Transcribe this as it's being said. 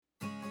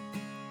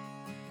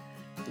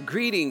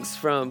Greetings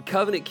from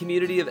Covenant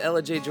Community of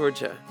Ellijay,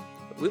 Georgia.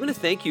 We want to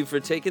thank you for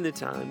taking the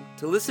time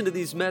to listen to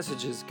these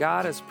messages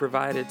God has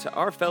provided to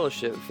our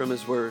fellowship from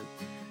His Word.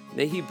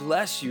 May He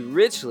bless you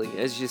richly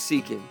as you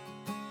seek Him.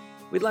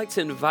 We'd like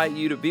to invite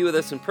you to be with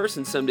us in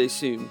person someday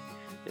soon.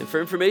 And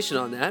for information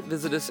on that,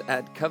 visit us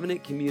at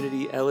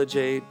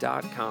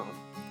covenantcommunityellijay.com.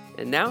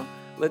 And now,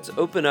 let's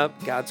open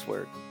up God's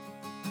Word.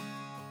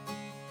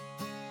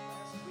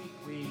 Last week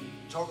we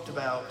talked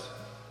about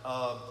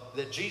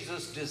that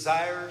Jesus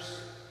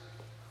desires,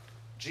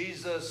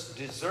 Jesus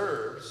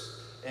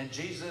deserves, and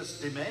Jesus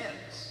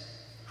demands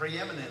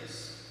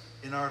preeminence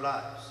in our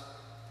lives.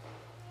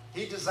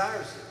 He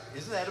desires it.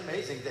 Isn't that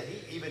amazing that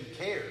He even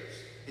cares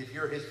if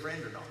you're His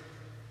friend or not?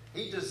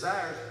 He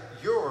desires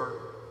your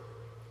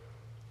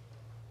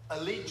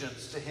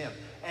allegiance to Him,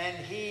 and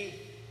He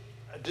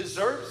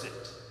deserves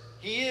it.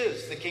 He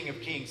is the King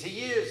of Kings.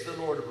 He is the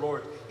Lord of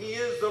Lords. He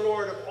is the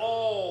Lord of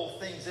all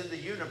things in the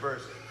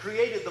universe,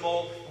 created them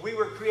all. We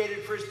were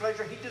created for His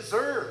pleasure. He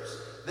deserves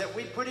that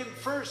we put Him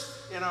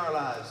first in our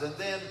lives. And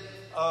then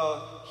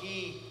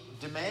He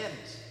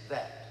demands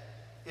that.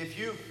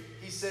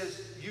 He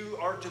says, you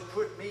are to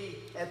put me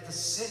at the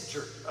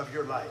center of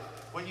your life.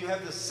 When you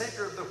have the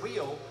center of the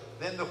wheel,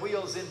 then the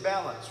wheel's in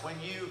balance. When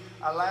you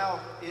allow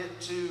it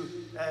to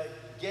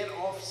get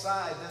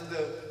offside, then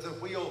the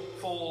wheel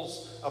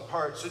falls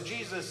apart. So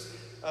Jesus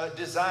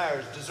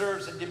desires,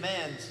 deserves, and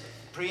demands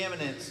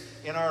preeminence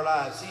in our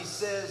lives. He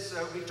says,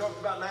 we talked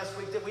about last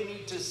week, that we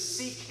need to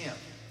seek Him.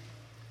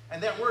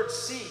 And that word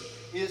seek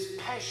is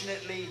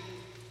passionately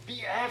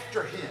be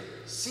after Him,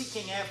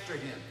 seeking after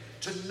Him,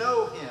 to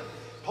know Him.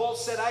 Paul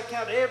said, I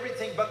count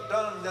everything but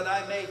dung that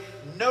I may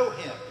know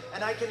Him,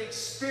 and I can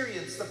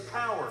experience the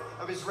power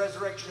of His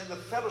resurrection and the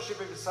fellowship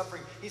of His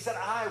suffering. He said,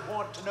 I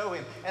want to know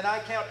Him, and I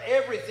count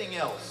everything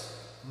else,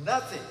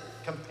 nothing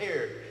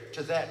compared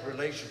to that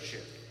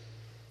relationship.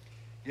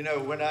 You know,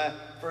 when I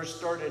first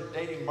started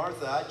dating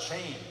Martha, I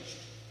changed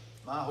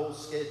my whole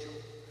schedule.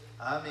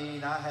 I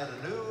mean, I had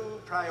a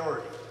new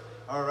priority,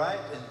 all right?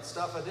 And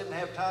stuff I didn't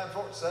have time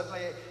for.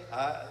 Suddenly,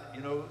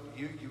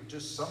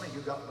 some of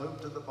you got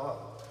moved to the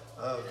bottom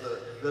of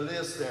the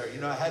list there. You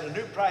know, I had a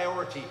new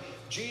priority.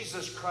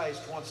 Jesus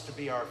Christ wants to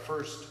be our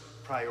first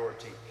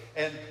priority.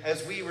 And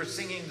as we were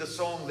singing the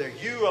song there,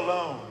 you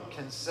alone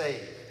can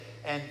save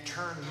and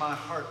turn my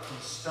heart from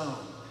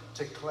stone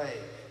to clay.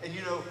 And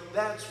you know,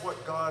 that's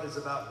what God is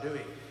about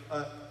doing.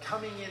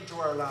 Coming into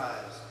our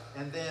lives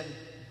and then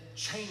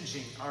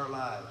changing our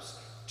lives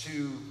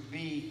to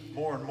be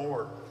more and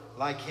more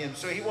like Him.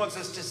 So He wants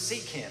us to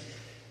seek Him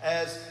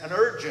as an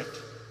urgent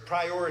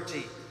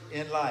priority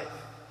in life.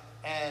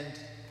 And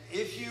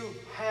if you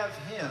have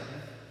Him,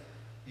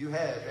 you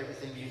have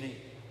everything you need.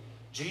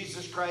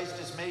 Jesus Christ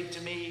has made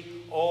to me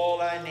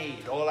all I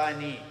need, all I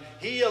need.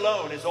 He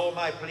alone is all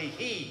my plea.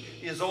 He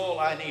is all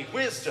I need.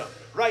 Wisdom,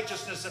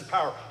 righteousness, and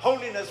power,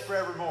 holiness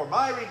forevermore.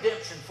 My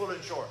redemption full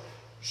and sure.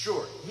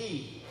 Sure,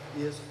 He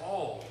is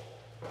all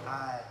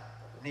I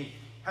need.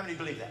 How many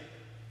believe that?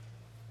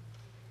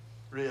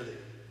 Really?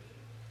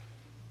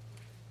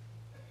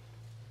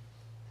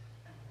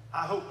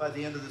 I hope by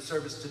the end of the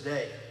service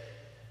today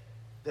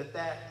that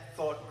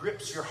thought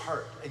grips your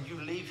heart and you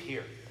leave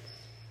here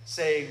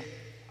saying,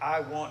 I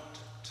want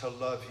to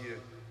love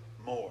you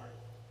more.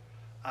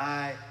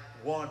 I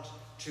want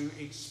to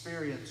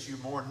experience you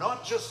more,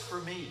 not just for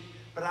me,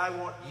 but I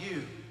want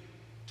you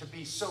to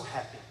be so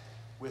happy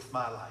with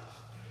my life.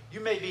 You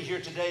may be here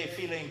today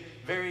feeling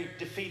very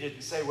defeated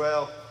and say,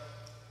 well,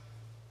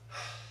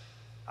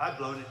 I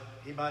blown it.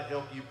 He might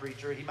help you,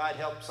 preacher. He might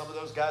help some of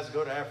those guys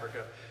go to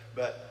Africa,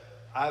 but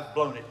I've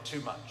blown it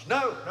too much.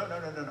 No.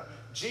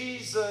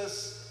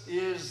 Jesus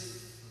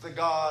is the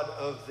God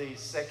of the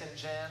second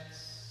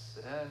chance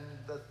and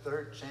the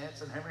third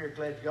chance. And how many are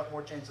glad you got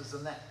more chances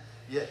than that?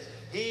 Yes.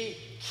 He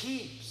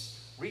keeps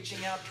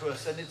reaching out to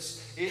us, and it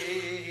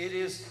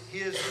is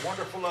His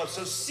wonderful love.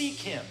 So seek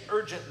Him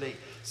urgently.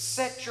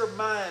 Set your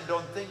mind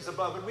on things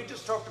above. And we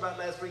just talked about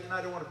last week, and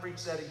I don't want to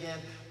preach that again,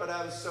 but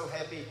I was so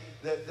happy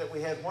that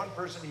we had one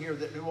person here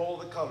that knew all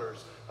the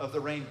colors of the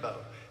rainbow.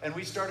 And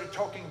we started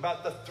talking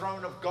about the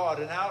throne of God,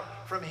 and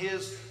out from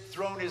His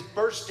throne is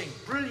bursting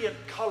brilliant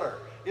color,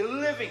 a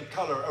living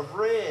color of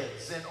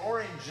reds and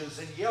oranges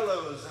and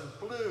yellows and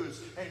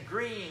blues and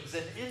greens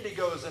and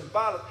indigos and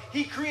violets.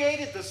 He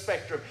created the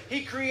spectrum.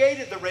 He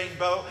created the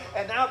rainbow,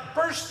 and out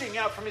bursting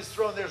out from His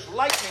throne, there's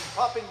lightning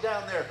popping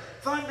down there,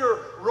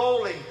 thunder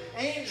rolling,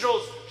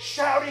 angels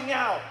shouting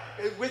out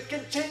with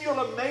continual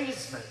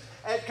amazement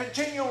and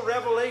continual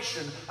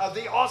revelation of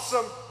the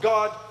awesome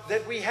God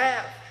that we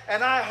have.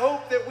 And I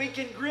hope that we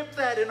can grip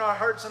that in our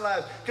hearts and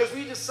lives, because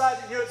we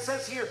decided, it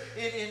says here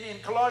in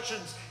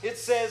Colossians, it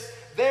says,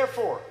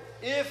 therefore,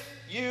 if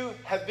you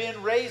have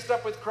been raised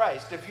up with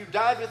Christ, if you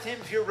died with Him,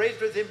 if you're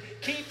raised with Him,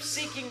 keep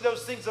seeking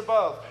those things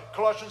above.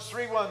 Colossians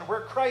 3:1,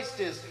 where Christ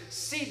is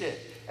seated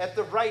at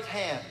the right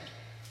hand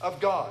of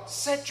God.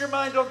 Set your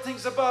mind on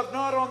things above,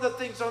 not on the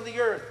things on the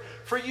earth.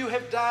 For you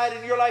have died,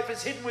 and your life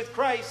is hidden with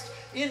Christ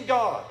in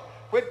God.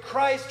 When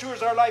Christ, who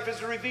is our life,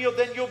 is revealed,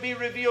 then you'll be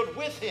revealed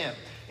with him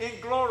in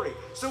glory.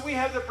 So we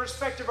have the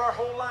perspective our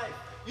whole life.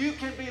 You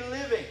can be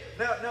living.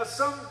 Now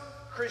some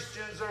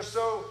Christians are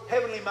so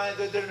heavenly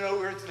minded they're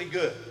no earthly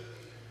good.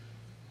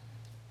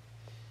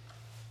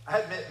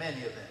 I've met many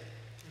of them.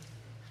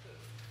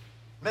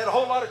 Met a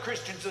whole lot of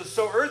Christians that are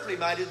so earthly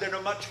minded they're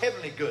no much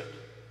heavenly good.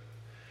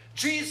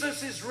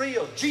 Jesus is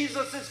real.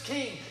 Jesus is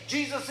King.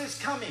 Jesus is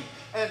coming.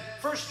 And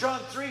 1 John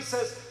 3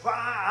 says, well,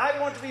 I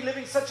want to be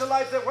living such a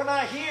life that when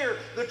I hear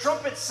the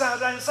trumpet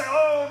sound, I say,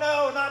 oh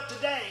no, not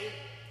today.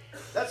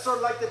 That's sort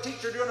of like the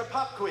teacher doing a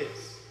pop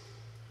quiz.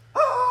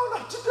 Oh,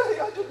 not today.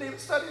 I didn't even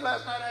study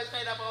last night. I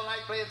stayed up all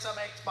night playing some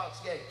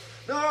Xbox game.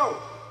 No,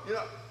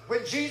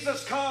 when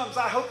Jesus comes,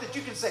 I hope that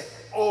you can say,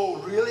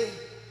 oh, really?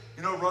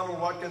 Ronald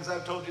Watkins,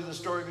 I've told you the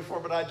story before,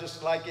 but I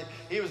just like it.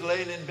 He was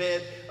laying in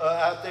bed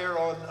out there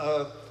on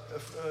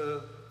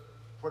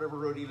whatever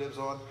road he lives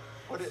on.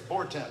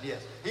 Boardtown,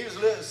 yes. He was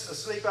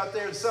asleep out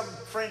there, and some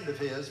friend of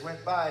his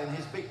went by in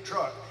his big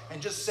truck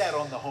and just sat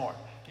on the horn,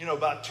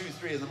 about 2,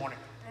 3 in the morning.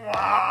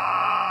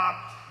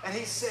 And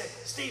he said,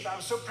 Steve, I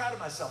was so proud of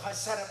myself. I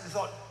sat up and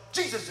thought,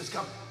 Jesus is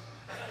coming.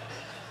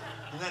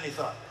 And then he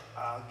thought,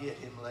 I'll get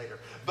him later.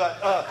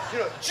 But,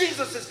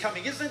 Jesus is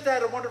coming. Isn't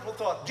that a wonderful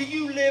thought? Do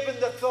you live in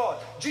the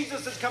thought?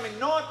 Jesus is coming.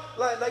 Not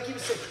like he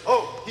was saying,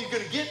 oh, he's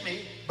going to get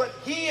me, but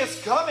he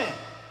is coming.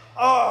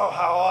 Oh,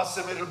 how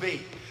awesome it'll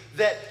be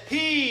that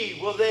he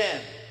will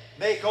then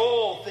make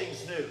all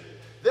things new.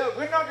 That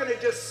we're not going to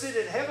just sit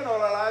in heaven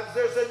all our lives.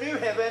 There's a new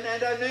heaven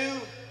and a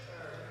new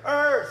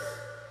earth.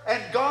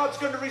 And God's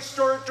going to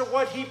restore it to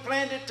what he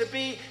planned it to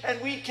be,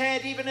 and we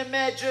can't even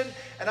imagine.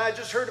 And I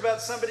just heard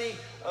about somebody,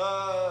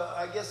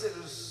 I guess it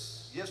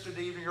was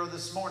yesterday evening or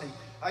this morning.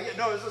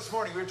 No, it was this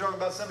morning. We were talking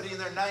about somebody in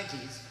their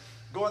 90s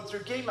going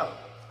through chemo.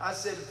 I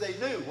said if they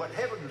knew what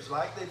heaven was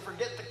like, they'd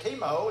forget the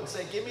chemo and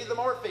say, give me the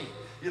morphine.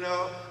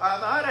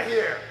 I'm out of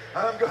here.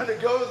 I'm going to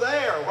go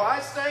there. Why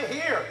stay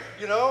here?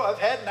 I've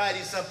had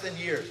 90-something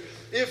years.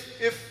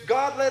 If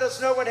God let us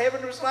know what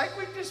heaven was like,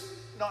 we'd just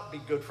not be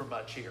good for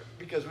much here,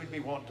 because we'd be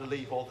wanting to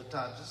leave all the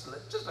time.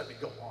 Just let me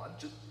go on.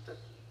 Just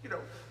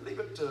leave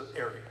it to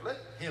Eric. Let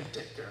him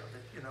take care of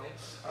it.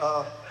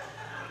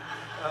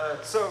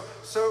 So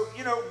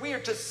we are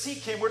to seek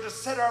him. We're to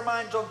set our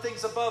minds on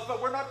things above,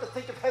 but we're not to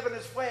think of heaven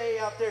as way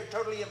out there,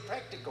 totally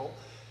impractical.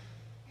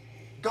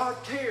 God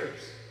cares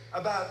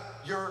about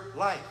your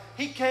life.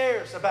 He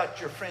cares about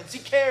your friends. He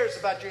cares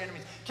about your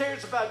enemies. He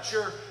cares about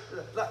your...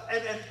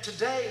 And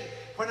today,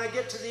 when I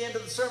get to the end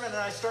of the sermon and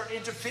I start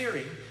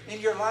interfering in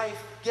your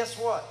life, guess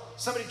what?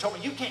 Somebody told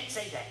me, you can't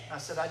say that. I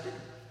said, I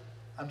didn't.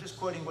 I'm just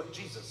quoting what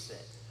Jesus said.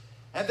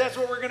 And that's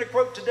what we're going to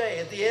quote today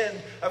at the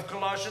end of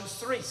Colossians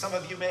 3. Some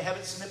of you may have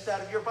it snipped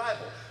out of your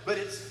Bible, but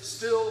it's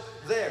still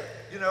there.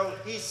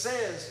 He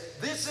says,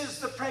 this is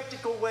the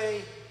practical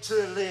way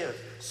to live.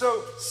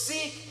 So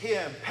seek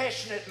him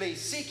passionately,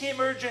 seek him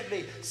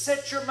urgently,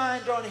 set your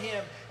mind on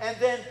him. And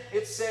then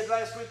it said,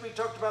 last week we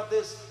talked about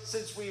this,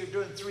 since we are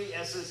doing 3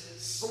 S's,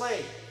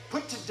 slay,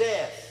 put to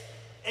death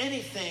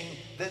anything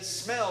that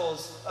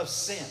smells of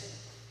sin.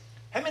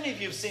 How many of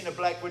you have seen a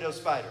black widow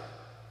spider?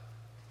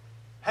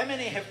 How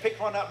many have picked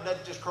one up and let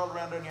it just crawl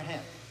around on your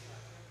hand?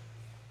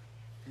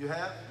 You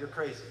have? You're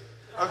crazy.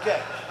 Okay.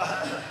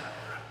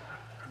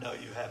 No,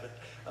 you haven't.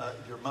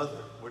 Your mother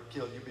would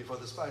kill you before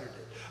the spider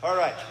did. All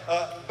right.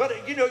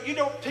 But, you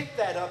don't pick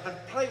that up and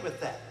play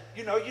with that.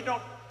 You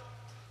don't.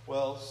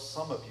 Well,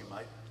 some of you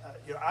might.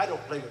 I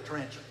don't play with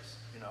tarantulas.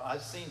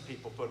 I've seen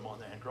people put them on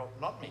their hand.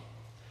 Not me.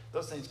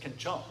 Those things can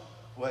jump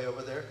way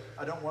over there.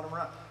 I don't want them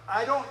around.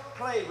 I don't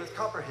play with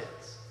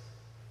copperheads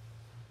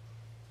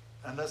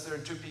unless they're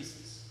in 2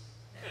 pieces.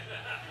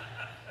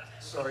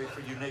 Sorry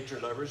for you nature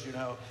lovers.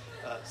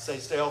 Say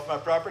stay off my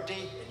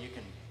property and you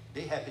can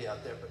be happy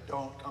out there, but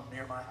don't come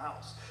near my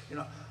house.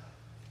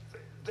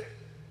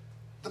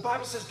 The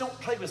Bible says don't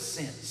play with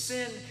sin.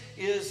 Sin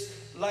is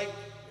like,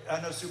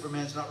 I know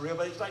Superman's not real,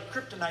 but it's like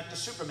kryptonite to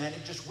Superman.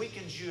 It just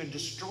weakens you and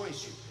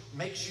destroys you,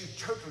 makes you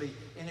totally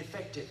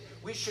ineffective.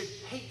 We should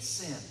hate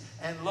sin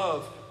and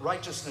love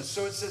righteousness.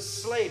 So it says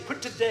slay,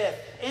 put to death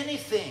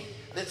anything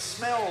that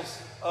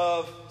smells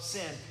of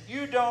sin.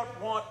 You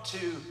don't want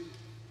to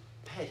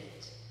pet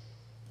it.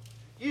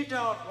 You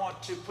don't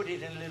want to put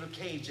it in a little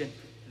cage and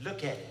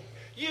look at it.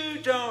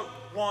 You don't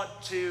want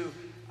to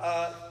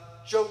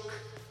joke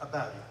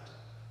about it.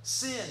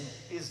 Sin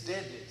is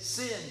deadly.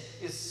 Sin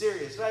is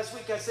serious. Last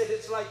week I said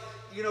it's like,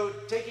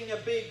 taking a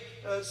big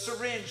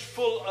syringe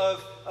full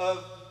of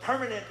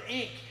permanent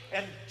ink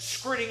and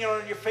squirting it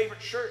on your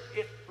favorite shirt.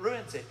 It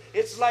ruins it.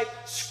 It's like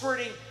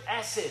squirting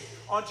acid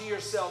onto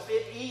yourself.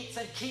 It eats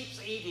and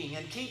keeps eating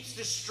and keeps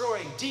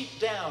destroying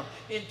deep down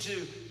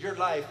into your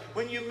life.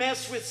 When you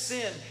mess with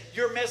sin,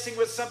 you're messing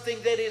with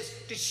something that is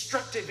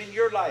destructive in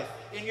your life,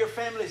 in your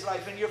family's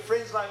life, in your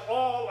friend's life,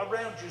 all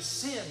around you.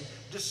 Sin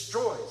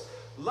destroys.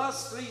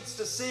 Lust leads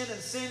to sin, and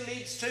sin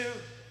leads to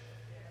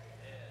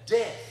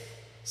death,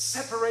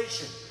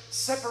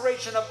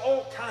 separation of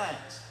all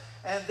kinds.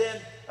 And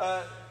then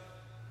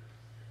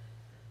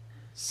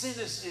sin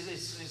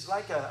is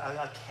like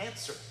a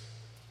cancer.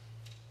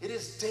 It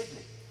is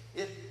deadly.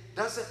 It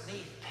doesn't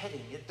need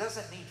petting. It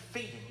doesn't need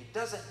feeding. It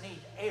doesn't need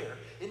air.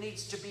 It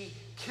needs to be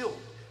killed.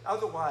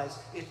 Otherwise,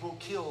 it will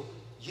kill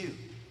you.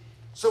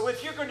 So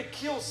if you're going to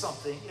kill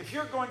something, if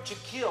you're going to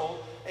kill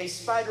a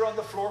spider on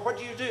the floor, what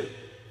do?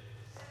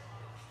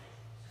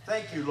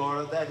 Thank you,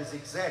 Laura. That is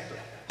exactly.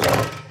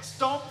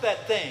 Stomp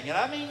that thing. And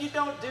I mean, you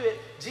don't do it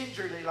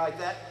gingerly like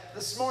that.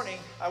 This morning,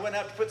 I went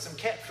out to put some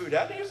cat food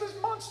out, and here's this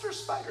monster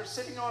spider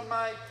sitting on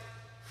my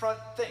front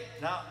thing.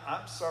 Now,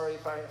 I'm sorry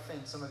if I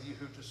offend some of you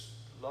who just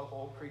love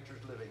all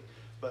creatures living,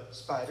 but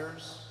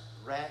spiders,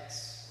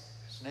 rats,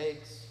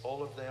 snakes,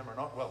 all of them are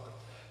not welcome.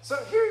 So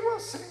here he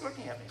was sitting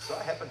looking at me. So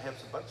I happen to have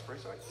some bug spray.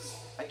 So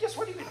I guess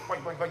what do you mean?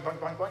 Boing, boing, boing, boing,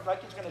 boing, boing,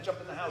 like he's going to jump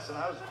in the house. And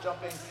I was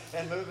jumping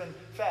and moving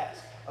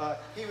fast.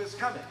 He was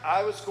coming.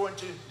 I was going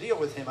to deal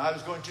with him. I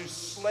was going to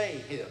slay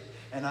him.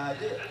 And I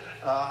did.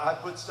 I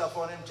put stuff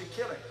on him to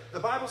kill him. The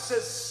Bible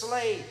says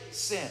slay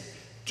sin.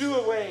 Do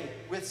away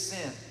with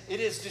sin. It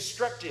is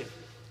destructive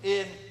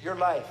in your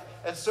life.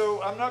 And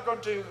so I'm not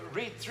going to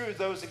read through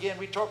those again.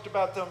 We talked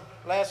about them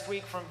last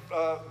week from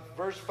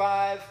verse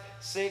 5,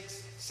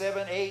 6,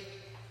 7, 8,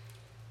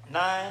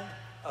 9,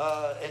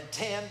 and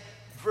 10.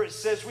 It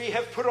says we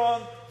have put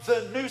on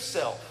the new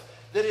self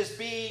that is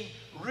being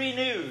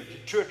renewed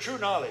to a true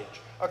knowledge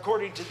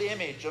according to the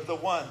image of the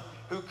one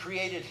who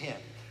created him.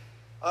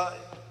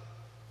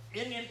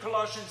 In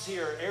Colossians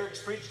here,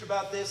 Eric's preached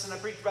about this and I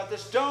preached about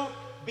this. Don't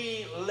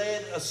be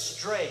led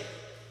astray.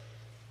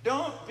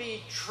 Don't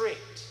be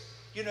tricked.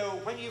 You know,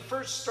 when you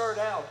first start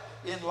out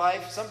in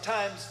life,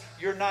 sometimes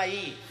you're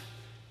naive.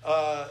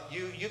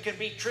 You can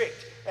be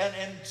tricked. And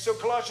so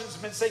Colossians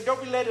have been saying,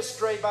 don't be led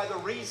astray by the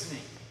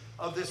reasoning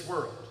of this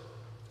world.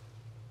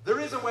 There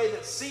is a way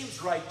that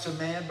seems right to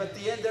man, but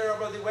the end there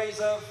are the ways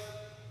of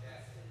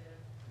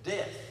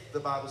death, the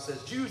Bible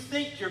says. You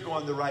think you're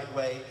going the right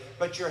way,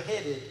 but you're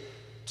headed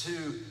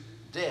to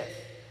death.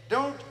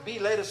 Don't be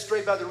led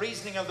astray by the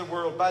reasoning of the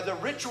world, by the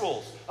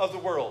rituals of the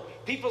world.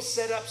 People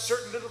set up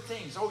certain little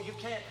things. Oh, you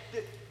can't.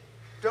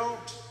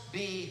 Don't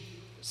be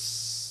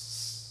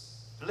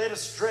led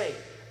astray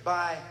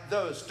by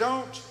those.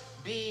 Don't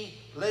be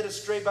led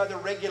astray by the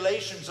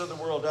regulations of the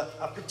world.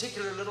 A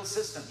particular little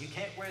system. You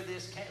can't wear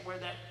this, can't wear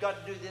that,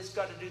 got to do this,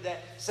 got to do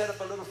that. Set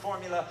up a little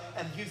formula,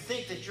 and you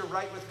think that you're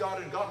right with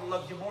God, and God will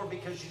love you more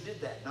because you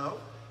did that. No.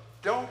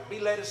 Don't be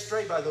led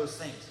astray by those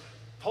things.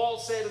 Paul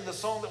said in the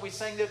song that we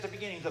sang there at the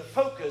beginning, the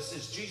focus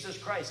is Jesus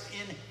Christ,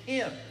 in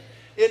him.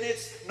 And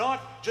it's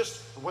not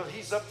just, well,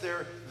 he's up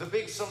there, the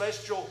big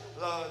celestial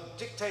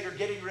dictator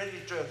getting ready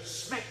to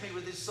smack me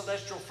with his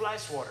celestial fly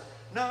swatter.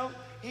 No,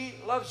 he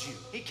loves you.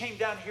 He came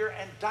down here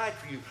and died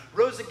for you,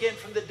 rose again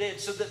from the dead,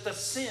 so that the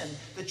sin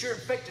that you're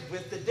infected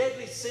with, the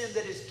deadly sin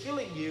that is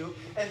killing you,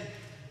 and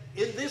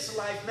in this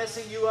life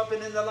messing you up,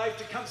 and in the life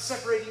to come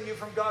separating you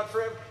from God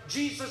forever,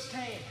 Jesus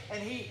came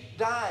and he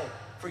died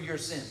for your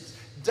sins.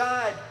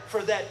 Died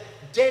for that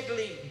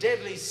deadly,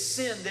 deadly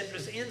sin that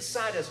was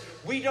inside us.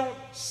 We don't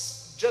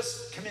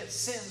just commit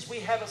sins. We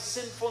have a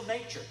sinful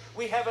nature.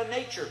 We have a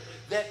nature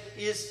that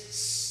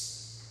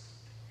is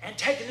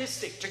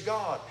antagonistic to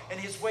God and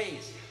his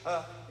ways.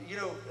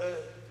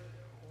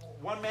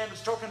 One man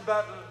was talking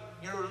about,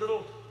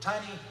 little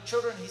tiny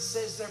children. He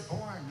says they're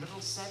born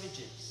little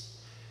savages.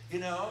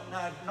 Now,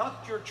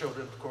 not your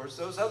children, of course.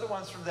 Those other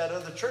ones from that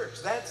other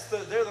church.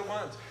 They're the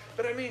ones.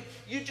 But I mean,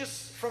 you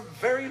just, from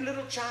very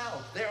little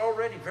child, they're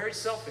already very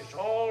selfish,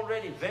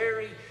 already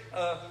very,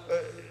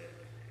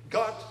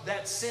 got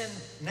that sin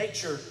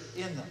nature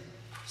in them.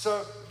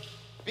 So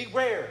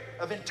beware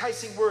of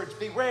enticing words.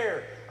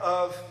 Beware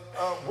of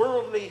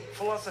worldly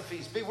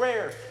philosophies.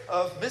 Beware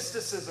of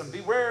mysticism.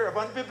 Beware of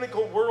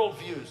unbiblical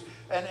worldviews.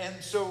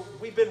 And so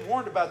we've been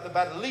warned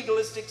about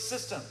legalistic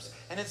systems.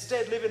 And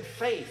instead live in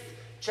faith.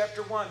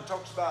 Chapter 1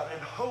 talks about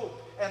and hope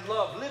and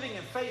love, living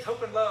in faith,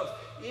 hope, and love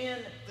in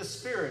the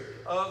Spirit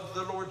of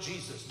the Lord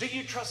Jesus. Do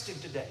you trust him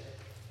today?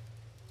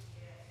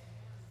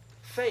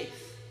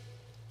 Faith.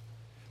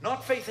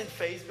 Not faith in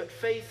faith, but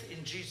faith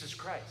in Jesus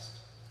Christ.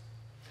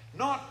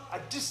 Not a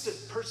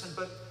distant person,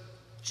 but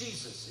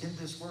Jesus in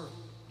this world.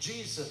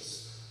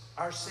 Jesus,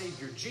 our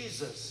Savior.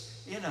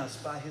 Jesus in us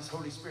by his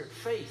Holy Spirit.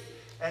 Faith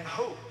and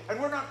hope.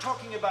 And we're not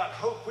talking about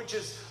hope, which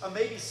is a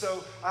maybe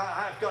so.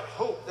 I've got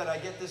hope that I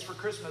get this for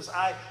Christmas.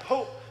 I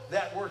hope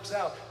that works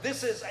out.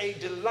 This is a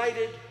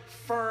delighted,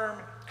 firm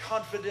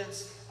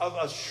confidence of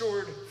a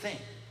assured thing.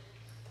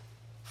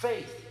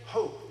 Faith,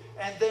 hope,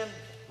 and then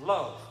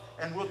love.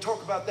 And we'll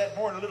talk about that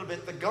more in a little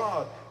bit. The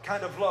God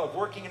kind of love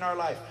working in our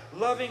life.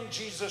 Loving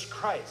Jesus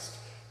Christ,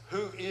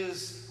 who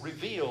is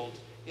revealed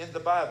in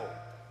the Bible.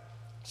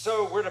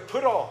 So we're to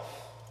put off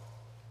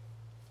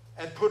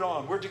and put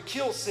on. We're to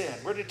kill sin.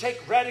 We're to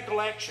take radical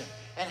action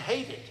and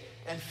hate it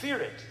and fear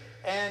it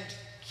and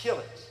kill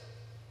it.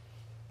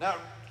 Now,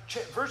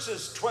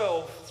 verses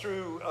 12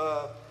 through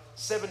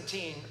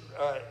 17,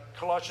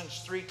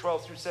 Colossians 3,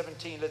 12 through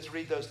 17. Let's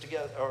read those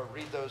together, or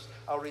read those.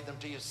 I'll read them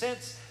to you.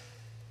 Since,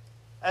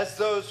 as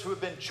those who have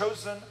been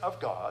chosen of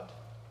God,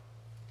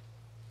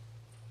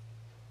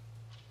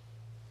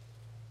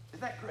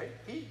 isn't that great?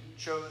 He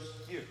chose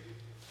you.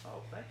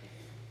 Oh, thank you.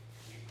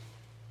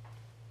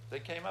 They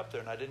came up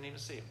there and I didn't even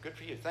see them. Good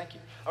for you. Thank you.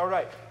 All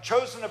right.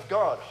 Chosen of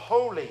God,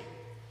 holy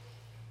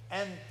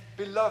and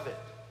beloved.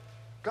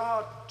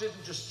 God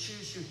didn't just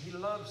choose you. He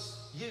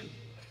loves you.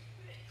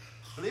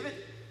 Believe it?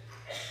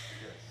 Yes.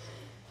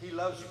 He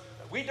loves you.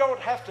 We don't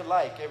have to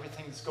like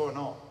everything that's going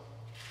on.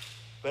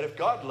 But if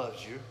God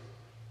loves you,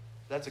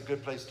 that's a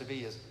good place to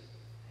be, isn't it?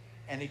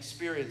 And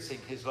experiencing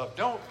his love.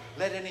 Don't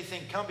let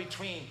anything come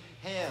between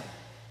him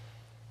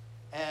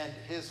and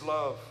his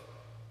love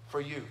for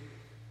you.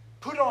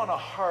 Put on a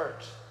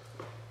heart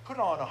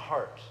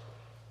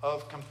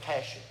of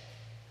compassion,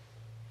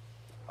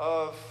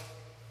 of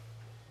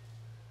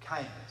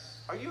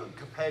kindness. Are you a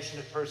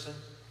compassionate person?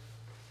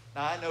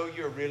 Now, I know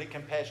you're really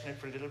compassionate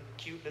for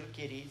cute little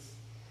kitties,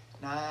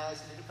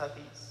 nice little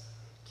puppies,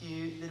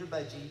 cute little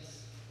budgies.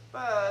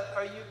 But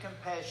are you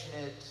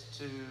compassionate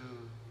to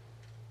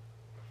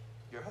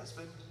your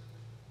husband?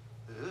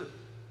 Ugh.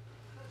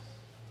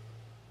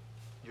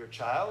 Your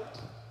child?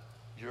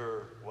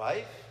 Your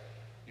wife?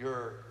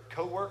 Your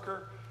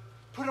co-worker?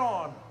 Put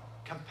on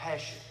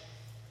compassion,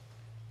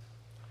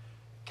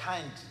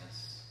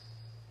 kindness,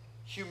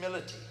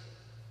 humility,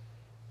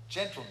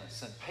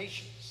 gentleness, and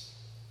patience.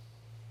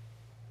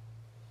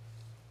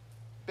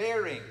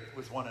 Bearing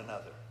with one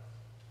another,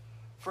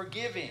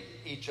 forgiving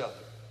each other.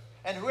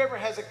 And whoever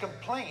has a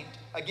complaint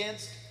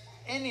against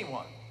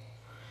anyone,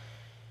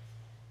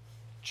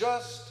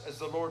 just as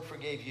the Lord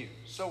forgave you,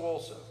 so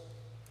also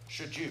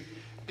should you.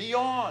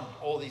 Beyond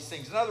all these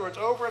things, in other words,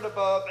 over and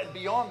above and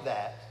beyond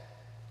that,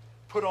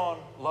 put on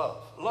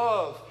love.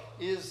 Love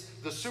is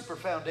the super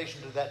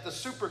foundation to that, the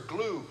super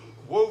glue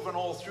woven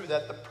all through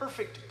that, the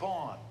perfect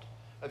bond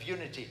of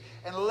unity.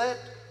 And let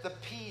the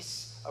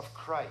peace of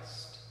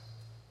Christ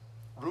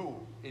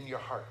rule in your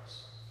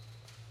hearts.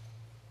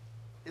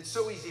 It's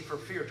so easy for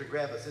fear to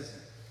grab us, isn't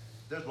it?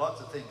 There's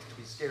lots of things to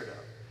be scared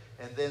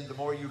of. And then the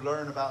more you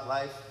learn about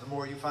life, the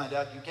more you find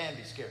out you can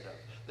be scared of.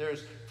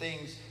 There's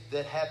things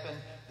that happen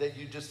that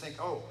you just think,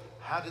 oh,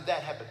 how did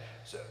that happen?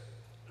 So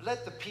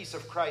let the peace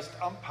of Christ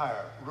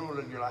umpire rule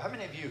in your life. How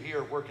many of you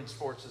here work in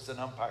sports as an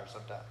umpire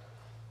sometime?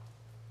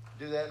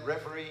 Do that,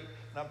 referee,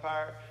 an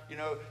umpire? You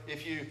know,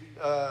 if you,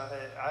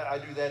 I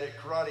do that at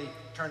karate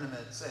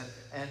tournaments,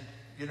 and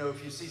you know,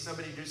 if you see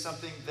somebody do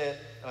something that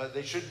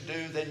they shouldn't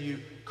do, then you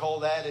call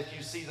that. If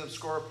you see them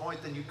score a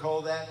point, then you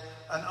call that.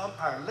 An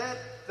umpire. Let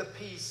the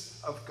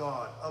peace of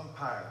God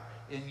umpire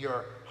in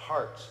your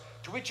hearts,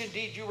 to which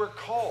indeed you were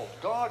called.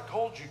 God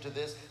called you to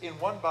this in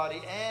one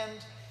body, and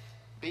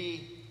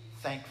be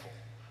thankful.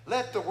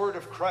 Let the word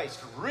of Christ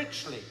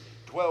richly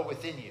dwell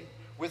within you,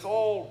 with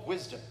all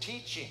wisdom,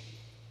 teaching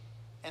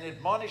and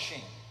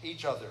admonishing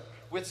each other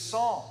with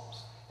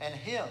psalms and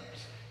hymns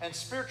and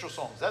spiritual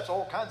songs. That's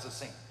all kinds of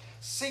singing.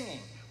 Singing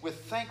with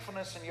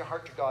thankfulness in your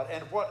heart to God.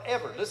 And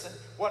whatever, listen,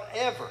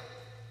 whatever.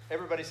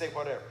 Everybody say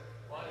whatever.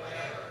 Whatever.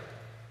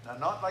 Now,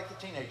 not like the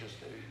teenagers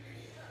do.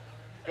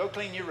 Go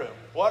clean your room.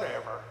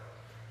 Whatever.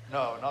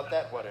 No, not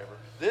that whatever.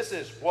 This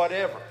is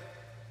whatever.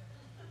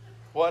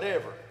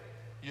 Whatever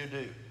you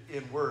do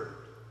in word.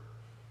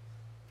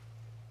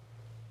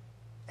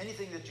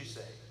 Anything that you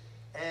say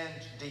and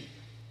deed.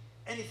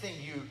 Anything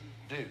you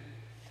do.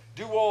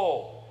 Do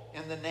all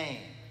in the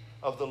name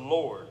of the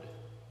Lord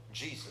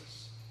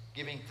Jesus,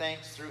 giving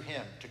thanks through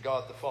him to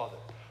God the Father.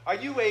 Are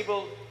you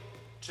able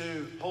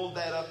to hold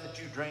that up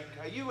that you drink?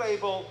 Are you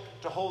able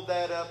to hold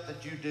that up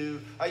that you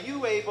do? Are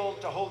you able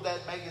to hold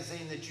that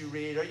magazine that you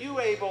read? Are you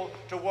able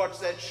to watch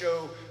that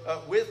show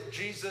with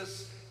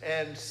Jesus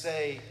and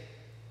say,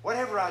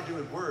 whatever I do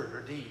in word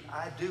or deed,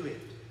 I do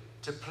it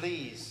to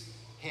please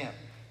him,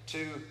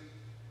 to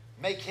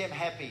make him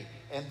happy,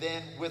 and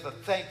then with a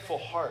thankful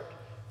heart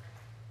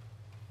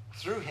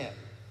through him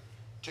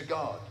to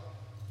God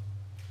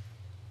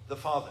the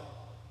Father.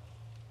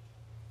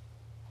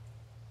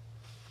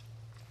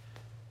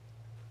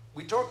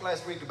 We talked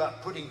last week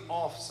about putting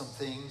off some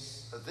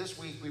things. This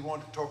week we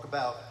want to talk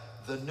about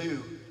the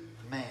new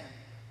man,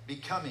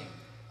 becoming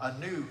a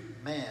new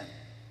man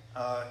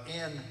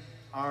in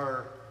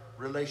our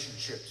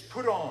relationships.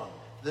 Put on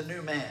the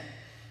new man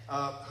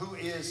who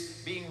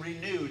is being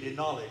renewed in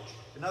knowledge.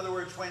 In other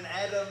words, when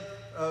Adam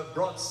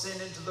brought sin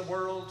into the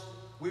world,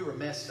 we were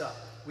messed up.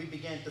 We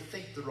began to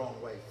think the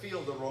wrong way,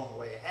 feel the wrong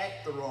way,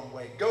 act the wrong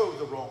way, go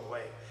the wrong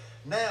way.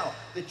 Now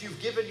that you've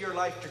given your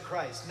life to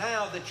Christ,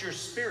 now that your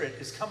spirit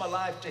has come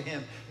alive to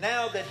him,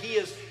 now that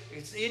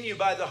it's in you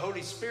by the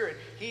Holy Spirit,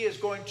 he is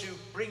going to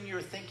bring your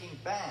thinking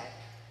back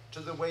to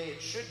the way it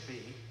should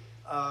be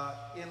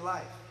in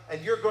life.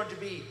 And you're going to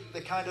be the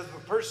kind of a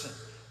person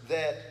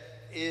that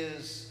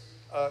is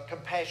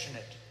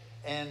compassionate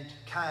and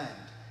kind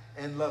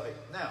and loving.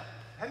 Now,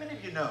 how many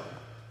of you know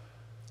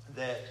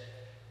that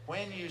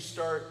when you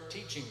start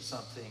teaching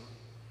something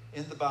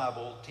in the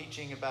Bible,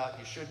 teaching about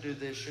you should do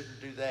this,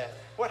 shouldn't do that,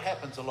 what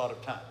happens a lot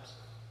of times?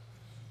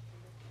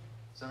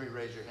 Somebody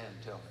raise your hand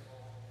and tell me.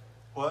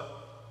 What?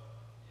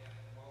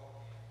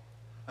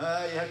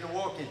 You have to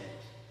walk in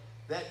it.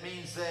 That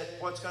means that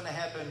what's going to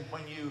happen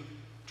when you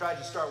try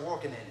to start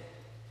walking in it?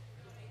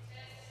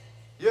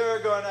 You're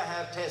going to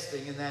have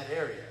testing in that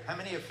area. How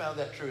many have found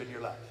that true in your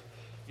life?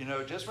 You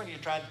know, just when you're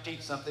trying to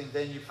teach something,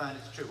 then you find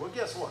it's true. Well,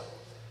 guess what?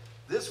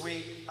 This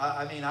week,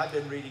 I've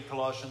been reading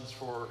Colossians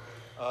for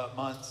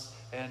months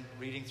and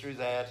reading through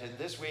that. And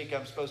this week,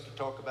 I'm supposed to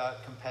talk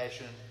about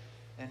compassion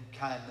and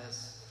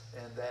kindness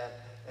and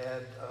that.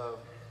 And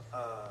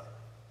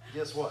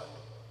guess what?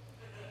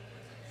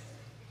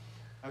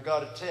 I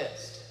got a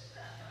test.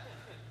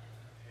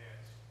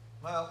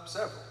 Well,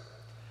 several.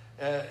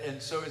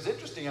 And so it's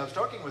interesting. I was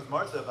talking with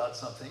Martha about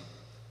something,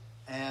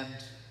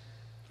 and,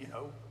 you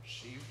know,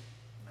 she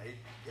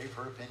gave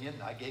her opinion,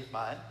 and I gave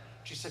mine.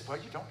 She said, well,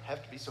 you don't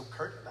have to be so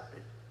curt about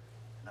it.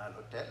 And I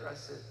looked at her, I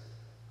said,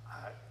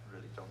 I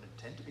really don't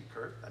intend to be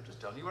curt. I'm just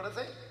telling you what I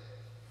think.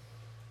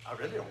 I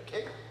really don't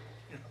care.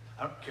 You know,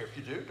 I don't care if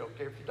you do, don't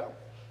care if you don't.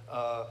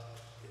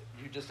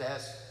 You just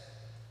asked,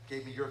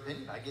 gave me your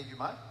opinion, I gave you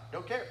mine,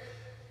 don't care.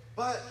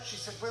 But she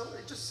said, well,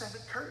 it just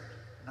sounded curt.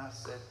 And I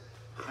said,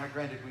 now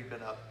granted,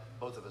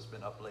 both of us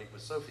been up late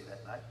with Sophie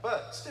that night,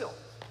 but still,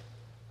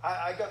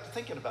 I got to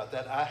thinking about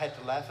that. I had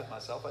to laugh at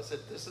myself. I said,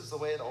 this is the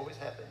way it always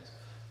happens.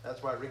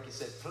 That's why Ricky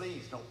said,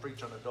 please don't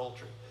preach on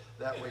adultery.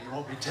 That way you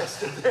won't be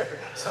tested there.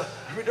 So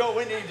we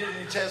need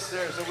any tests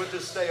there, so we'll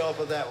just stay off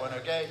of that one,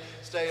 okay?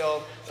 Stay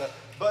off.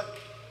 But,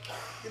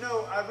 you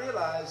know, I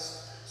realized,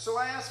 so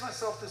I asked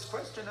myself this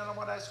question, and I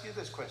want to ask you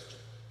this question.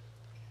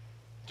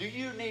 Do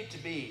you need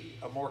to be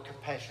a more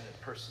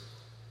compassionate person?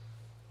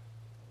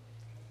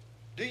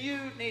 Do you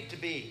need to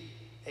be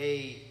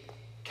a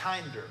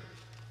kinder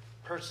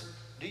person?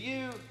 Do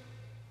you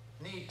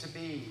need to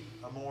be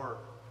a more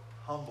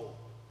humble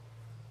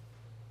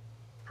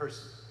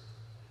person?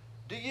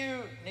 Do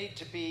you need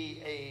to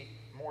be a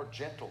more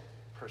gentle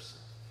person?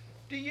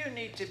 Do you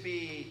need to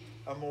be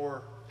a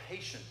more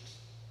patient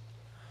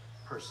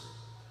person?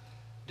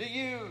 Do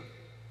you,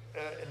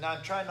 and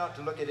I'm trying not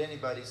to look at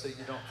anybody so you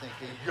don't think,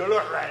 you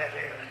look right at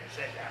me when you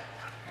say that.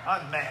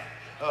 I'm mad.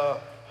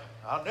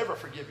 I'll never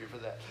forgive you for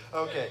that.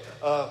 Okay.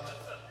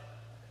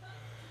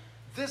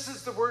 This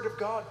is the word of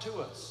God to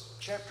us.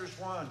 Chapters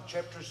 1,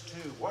 chapters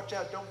 2. Watch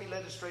out, don't be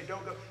led astray,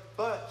 don't go.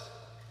 But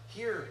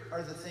here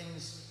are the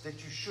things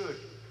that you should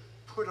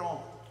put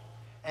on.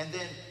 And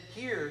then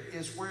here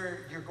is where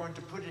you're going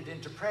to put it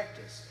into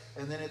practice.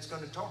 And then it's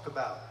going to talk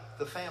about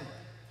the family,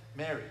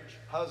 marriage,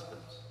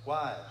 husbands,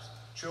 wives,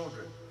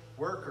 children,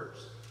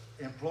 workers,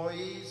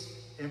 employees,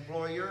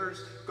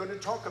 employers. Going to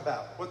talk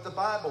about what the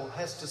Bible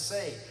has to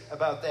say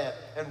about that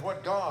and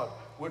what God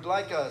would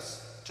like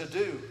us to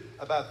do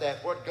about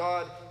that, what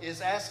God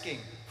is asking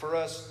for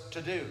us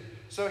to do.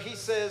 So he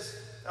says,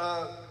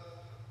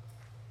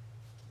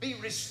 be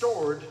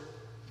restored,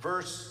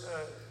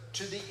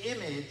 to the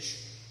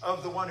image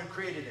of the one who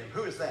created him.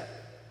 Who is that?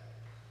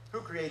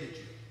 Who created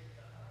you?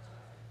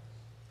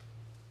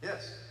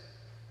 Yes.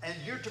 And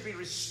you're to be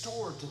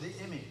restored to the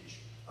image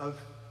of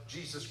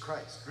Jesus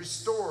Christ.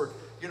 Restored.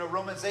 You know,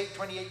 Romans 8,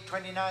 28,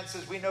 29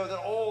 says, we know that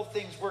all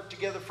things work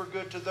together for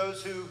good to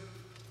those who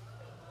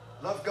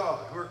love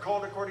God, who are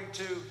called according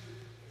to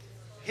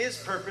his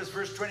purpose.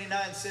 Verse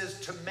 29 says,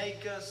 to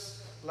make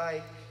us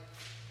like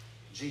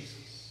Jesus.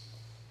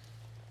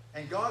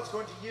 And God's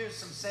going to use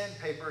some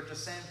sandpaper to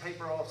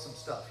sandpaper off some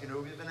stuff. You know,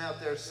 we've been out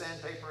there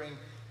sandpapering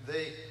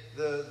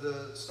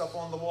the stuff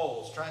on the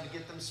walls, trying to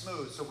get them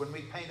smooth, so when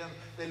we paint them,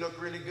 they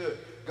look really good.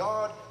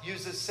 God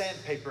uses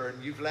sandpaper,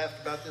 and you've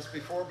laughed about this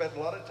before, but a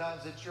lot of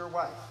times it's your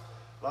wife.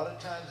 A lot of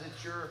times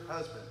it's your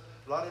husband.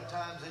 A lot of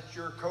times it's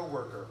your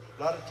coworker.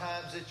 A lot of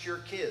times it's your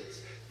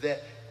kids.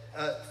 That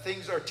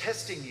things are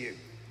testing you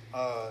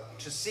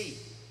to see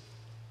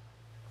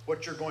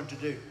what you're going to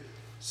do.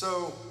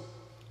 So,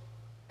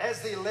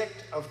 as the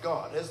elect of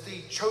God, as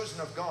the chosen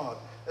of God,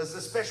 as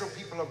the special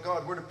people of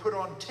God, we're to put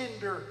on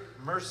tender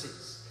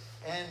mercies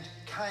and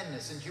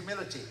kindness and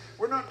humility.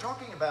 We're not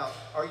talking about,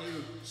 are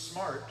you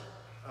smart?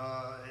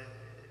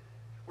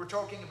 We're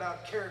talking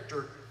about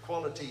character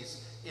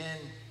qualities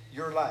in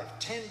your life.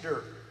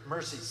 Tender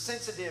mercies,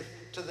 sensitive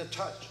to the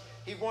touch.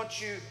 He wants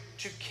you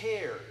to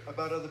care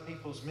about other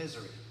people's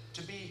misery,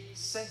 to be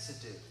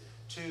sensitive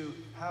to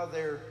how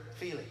they're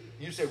feeling.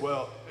 You say,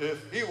 well,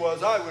 if he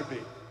was, I would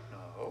be.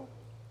 No.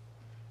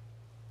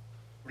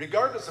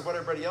 Regardless of what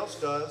everybody else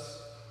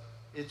does,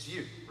 it's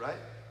you, right?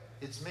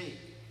 It's me.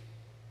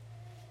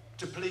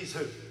 To please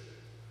who?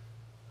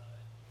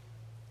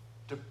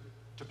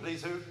 To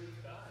please who?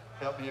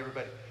 Help me,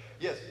 everybody.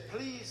 Yes,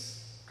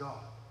 please God.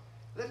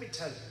 Let me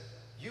tell you,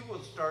 you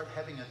will start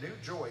having a new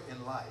joy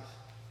in life.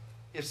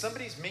 If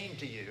somebody's mean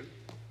to you,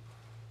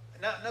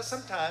 now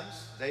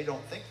sometimes they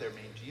don't think they're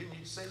mean to you, and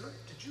you say, look,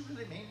 did you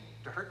really mean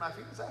to hurt my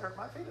feelings? That hurt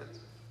my feelings.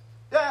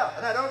 Yeah,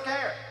 and I don't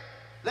care.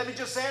 Let me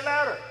just say it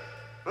louder.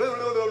 Blah,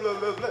 blah, blah, blah,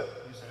 blah, blah.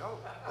 You say, oh,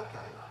 okay.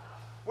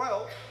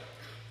 Well,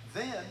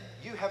 then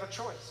you have a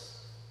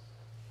choice.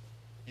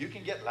 You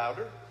can get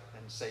louder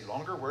and say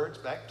longer words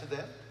back to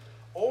them,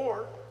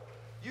 or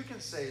you can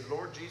say,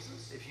 Lord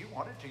Jesus, if you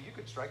wanted to, you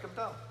could strike them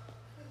dumb.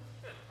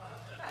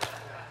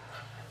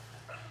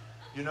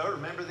 You know,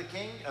 remember the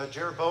king,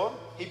 Jeroboam?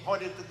 He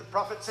pointed at the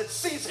prophet and said,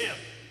 seize him!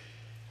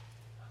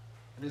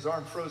 And his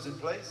arm froze in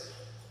place.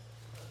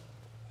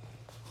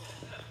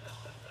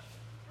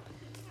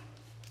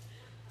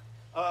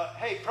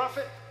 Hey,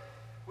 prophet,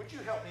 would you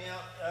help me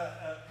out?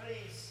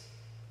 Please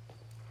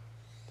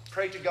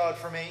pray to God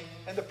for me.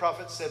 And the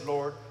prophet said,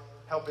 Lord,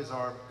 help his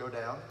arm go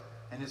down.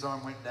 And his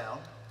arm went down.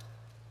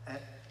 And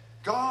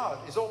God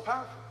is all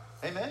powerful.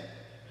 Amen? Amen.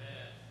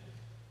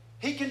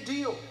 He can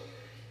deal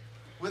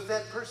with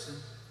that person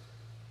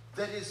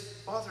that is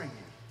bothering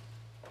you.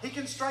 He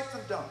can strike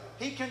them dumb.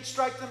 He can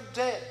strike them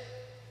dead.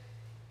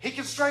 He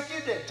can strike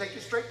you dead, take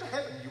you straight to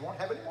heaven. You won't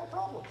have any more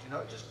problems,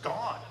 just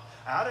gone,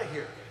 out of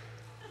here.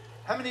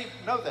 How many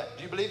know that?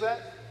 Do you believe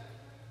that?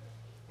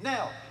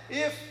 Now,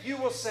 if you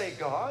will say,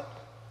 God,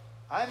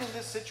 I'm in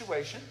this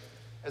situation,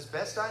 as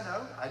best I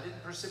know, I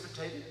didn't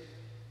precipitate it.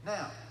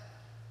 Now,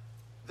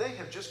 they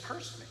have just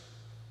cursed me.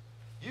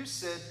 You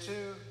said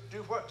to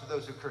do what to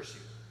those who curse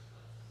you?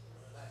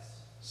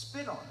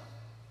 Spit on them.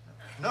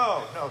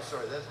 No,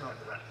 sorry, that's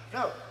not the right.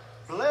 No,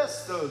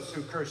 bless those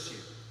who curse you.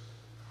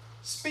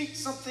 Speak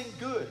something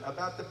good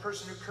about the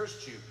person who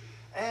cursed you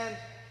and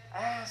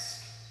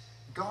ask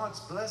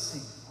God's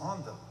blessing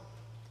on them.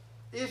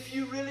 If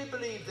you really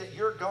believe that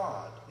your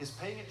God is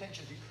paying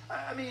attention to you,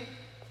 I mean,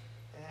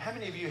 how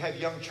many of you have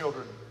young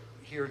children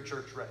here in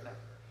church right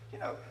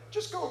now?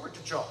 Just go over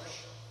to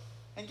Josh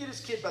and get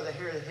his kid by the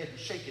hair of the head and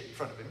shake it in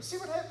front of him and see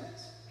what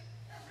happens.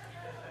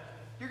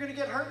 You're going to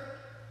get hurt.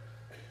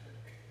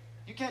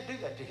 You can't do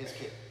that to his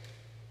kid.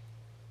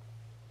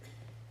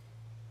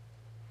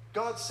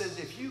 God says,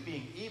 if you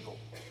being evil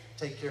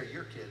take care of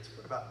your kids,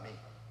 what about me?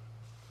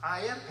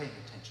 I am paying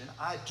attention.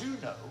 I do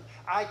know.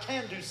 I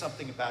can do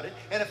something about it.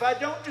 And if I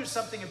don't do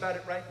something about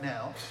it right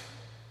now,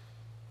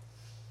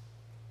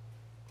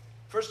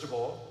 first of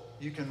all,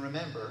 you can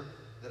remember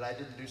that I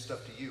didn't do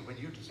stuff to you when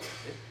you deserved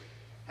it.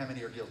 How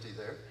many are guilty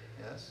there?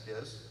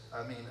 Yes.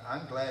 I mean,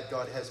 I'm glad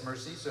God has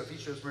mercy, so if he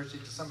shows mercy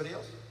to somebody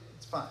else,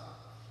 it's fine.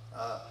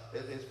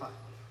 It's fine.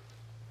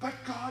 But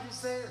God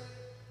is there.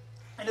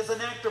 And as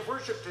an act of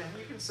worship to him,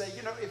 you can say,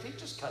 if he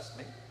just cussed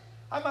me,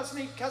 I must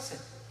need cuss him.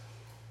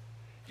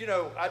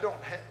 I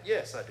don't have,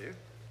 yes, I do.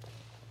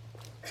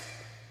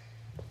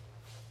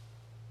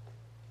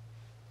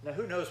 Now,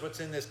 who knows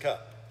what's in this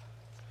cup?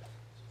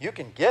 You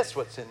can guess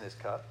what's in this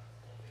cup,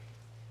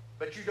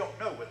 but you don't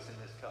know what's in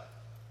this cup.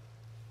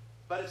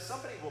 But if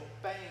somebody will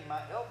bang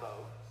my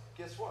elbow,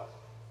 guess what?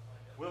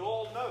 We'll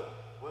all know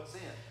what's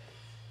in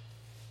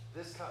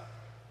this cup.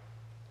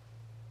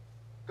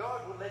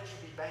 God will let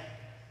you be banged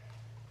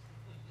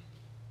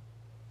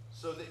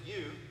so that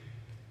you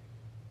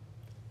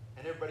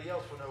and everybody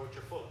else will know what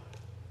you're full of.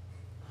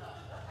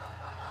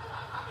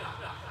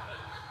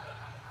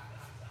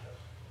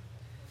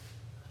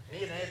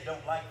 Me and Ed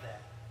don't like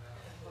that.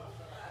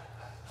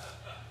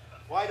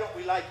 Why don't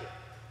we like it?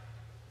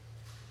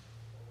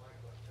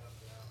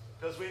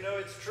 Because we know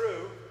it's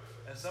true,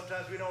 and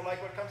sometimes we don't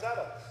like what comes out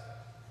of us.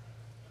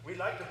 We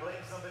like to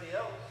blame somebody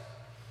else,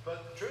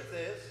 but the truth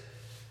is,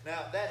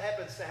 now that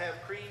happens to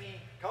have creamy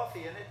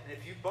coffee in it, and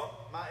if you bump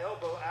my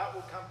elbow, out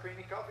will come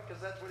creamy coffee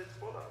because that's what it's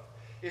full of.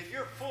 If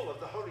you're full of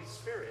the Holy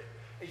Spirit,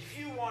 if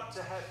you want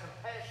to have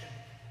compassion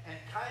and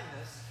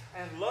kindness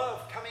and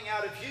love coming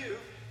out of you,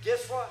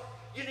 guess what?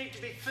 You need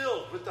to be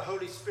filled with the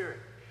Holy Spirit.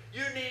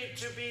 You need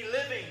to be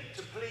living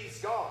to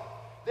please God.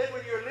 Then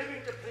when you're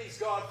living to please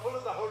God, full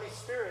of the Holy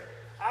Spirit,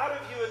 out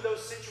of you in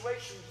those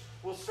situations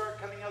will start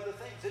coming other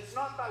things. It's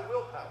not by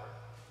willpower.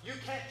 You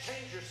can't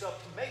change yourself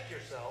to make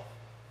yourself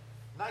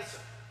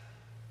nicer.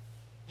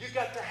 You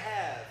got to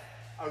have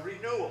a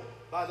renewal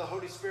by the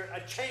Holy Spirit, a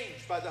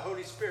change by the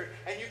Holy Spirit,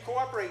 and you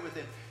cooperate with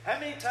him. How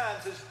many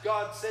times has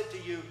God said to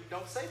you,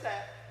 don't say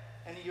that?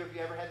 Any of you, have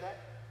you ever had that?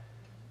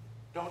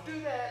 Don't do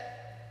that.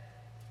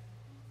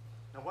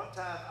 Now, one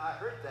time I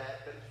heard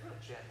that, but it was real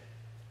gentle.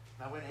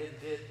 And I went ahead and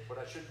did what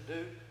I shouldn't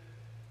do.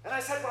 And I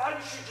said, well, I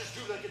should just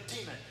do like a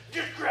demon.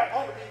 Just grab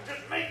hold of me and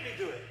just make me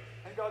do it.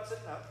 And God said,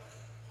 no.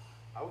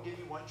 I will give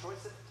you one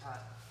choice at a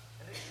time.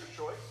 And it's your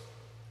choice.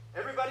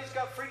 Everybody's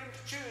got freedom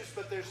to choose,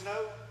 but there's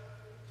no...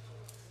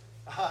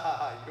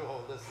 you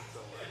all listen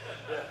so much.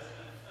 Yes.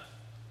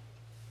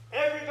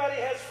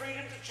 Everybody has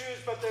freedom to choose,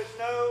 but there's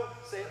no,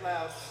 say it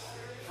loud,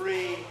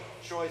 free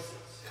choices.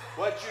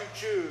 What you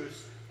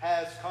choose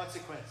has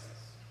consequences.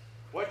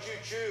 What you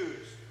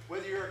choose,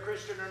 whether you're a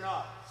Christian or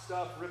not,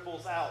 stuff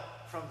ripples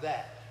out from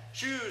that.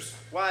 Choose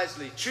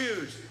wisely.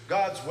 Choose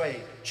God's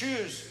way.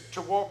 Choose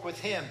to walk with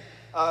him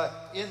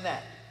in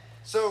that.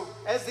 So,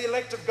 as the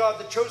elect of God,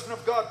 the chosen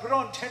of God, put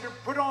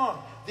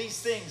on these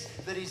things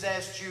that he's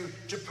asked you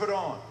to put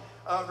on.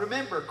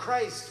 Remember,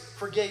 Christ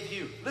forgave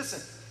you.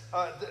 Listen,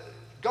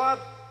 God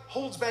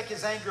holds back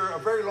his anger a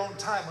very long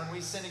time when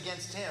we sin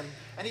against him,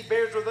 and he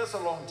bears with us a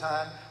long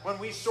time when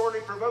we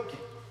sorely provoke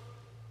him.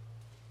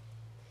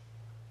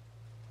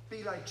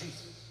 Be like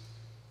Jesus.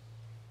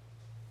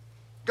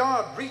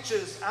 God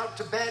reaches out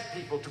to bad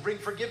people to bring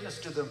forgiveness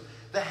to them.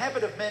 The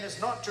habit of man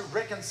is not to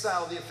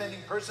reconcile the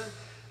offending person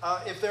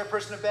if they're a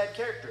person of bad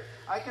character.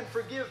 I can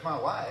forgive my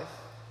wife,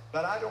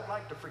 but I don't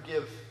like to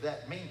forgive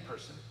that mean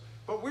person.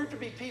 But we're to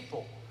be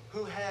people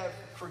who have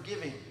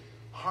forgiving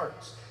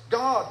hearts.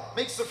 God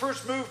makes the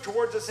first move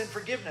towards us in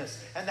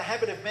forgiveness, and the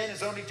habit of man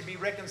is only to be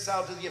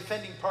reconciled to the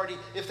offending party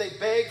if they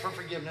beg for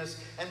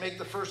forgiveness and make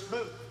the first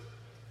move.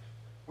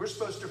 We're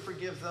supposed to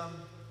forgive them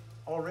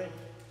already.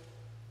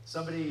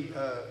 Somebody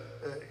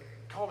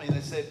called me and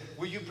they said,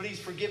 will you please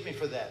forgive me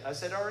for that? I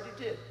said, I already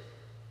did.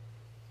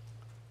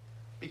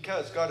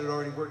 Because God had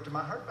already worked in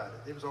my heart about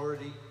it. It was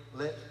already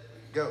let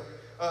go.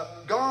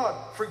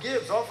 God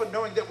forgives, often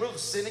knowing that we'll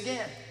sin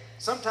again.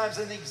 Sometimes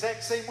in the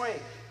exact same way.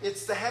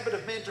 It's the habit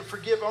of men to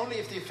forgive only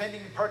if the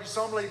offending party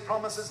solemnly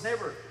promises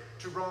never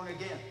to wrong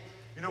again.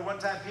 You know, one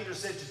time Peter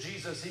said to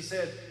Jesus, he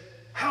said,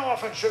 how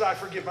often should I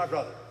forgive my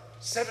brother?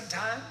 7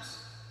 times?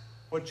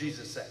 What did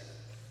Jesus say?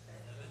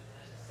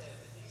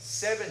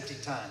 70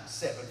 times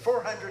 7.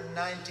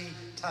 490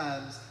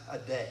 times a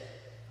day.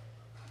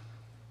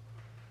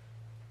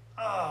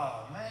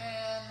 Oh,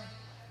 man.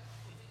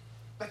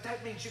 But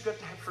that means you've got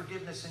to have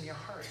forgiveness in your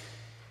heart.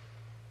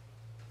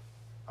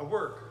 A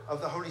work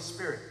of the Holy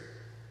Spirit.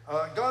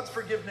 God's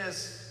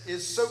forgiveness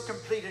is so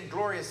complete and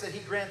glorious that he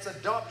grants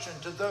adoption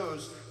to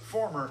those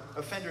former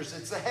offenders.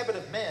 It's the habit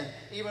of men,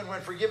 even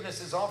when forgiveness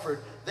is offered,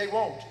 they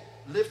won't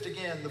lift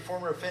again the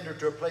former offender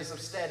to a place of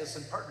status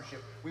and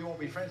partnership. We won't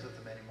be friends with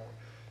them anymore.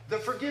 The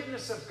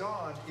forgiveness of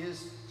God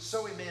is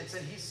so immense,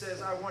 and he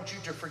says, I want you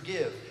to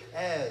forgive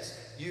as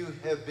you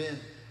have been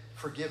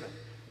forgiven.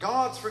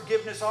 God's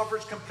forgiveness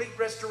offers complete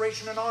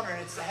restoration and honor,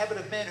 and it's the habit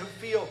of men who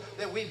feel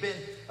that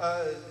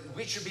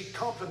we should be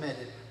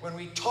complimented when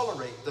we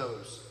tolerate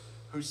those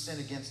who sin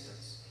against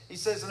us. He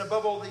says, and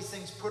above all these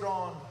things, put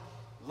on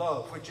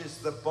love, which is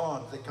the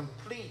bond, the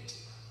complete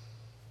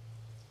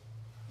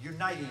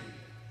uniting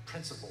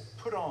principle.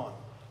 Put on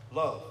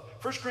love.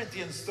 1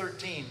 Corinthians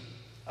 13,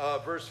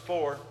 verse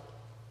 4.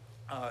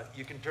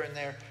 You can turn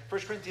there.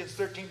 1 Corinthians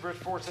 13, verse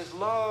 4 says,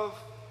 love,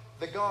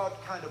 the God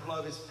kind of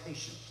love, is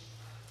patient.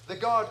 The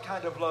God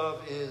kind of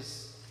love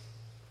is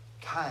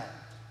kind,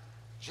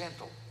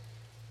 gentle.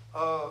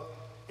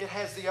 It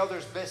has the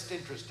other's best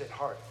interest at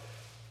heart.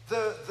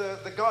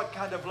 The God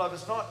kind of love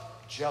is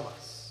not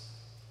jealous.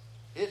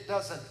 It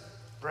doesn't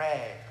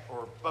brag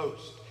or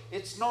boast.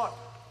 It's not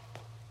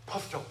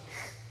puffed up.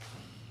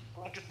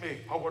 Look at me,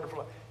 how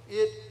wonderful.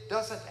 It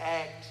doesn't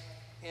act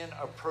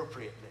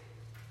inappropriately.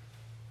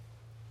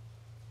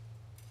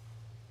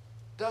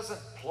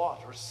 Doesn't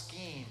plot or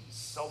scheme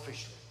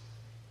selfishly.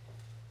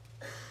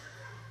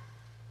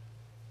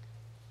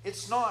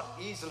 It's not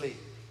easily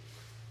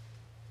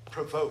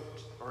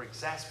provoked or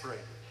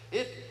exasperated.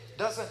 It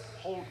doesn't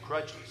hold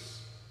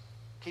grudges,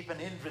 keep an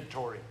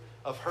inventory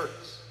of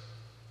hurts.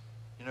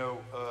 You know,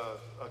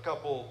 a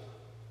couple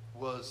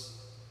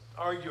was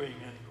arguing,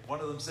 and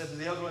one of them said to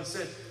the other one,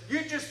 said,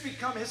 you just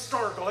become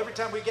historical every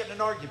time we get in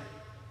an argument.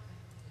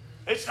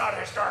 It's not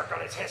historical,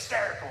 it's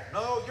hysterical.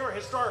 No, you're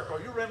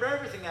historical. You remember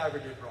everything I ever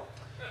did wrong.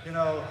 You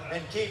know,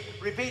 and keep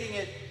repeating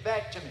it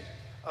back to me.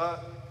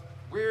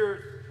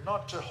 We're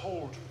not to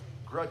hold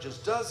grudges.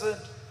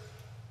 Doesn't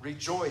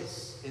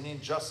rejoice in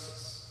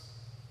injustice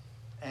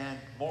and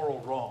moral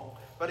wrong,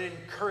 but it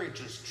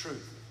encourages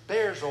truth,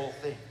 bears all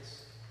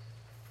things,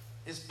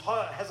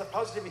 has a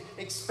positive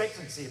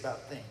expectancy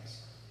about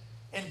things,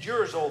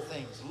 endures all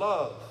things.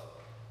 Love,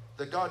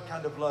 the God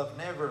kind of love,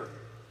 never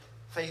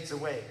fades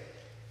away.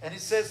 And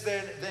it says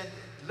then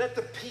let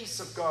the peace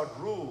of God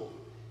rule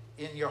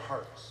in your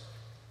hearts.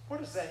 What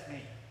does that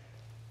mean?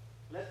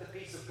 Let the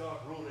peace of God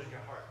rule in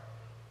your heart.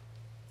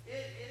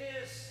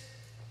 It is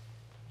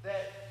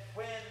that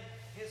when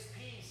his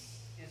peace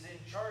is in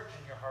charge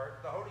in your heart,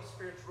 the Holy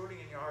Spirit's ruling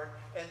in your heart,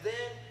 and then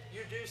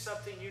you do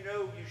something you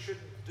know you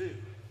shouldn't do.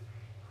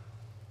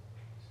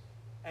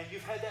 And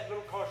you've had that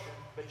little caution,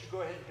 but you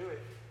go ahead and do it,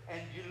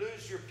 and you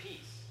lose your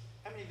peace.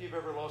 How many of you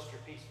have ever lost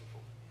your peace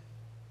before?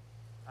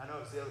 I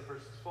know it's the other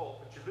person's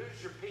fault, but you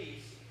lose your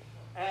peace,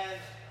 and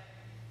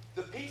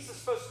the peace is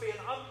supposed to be an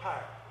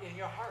umpire in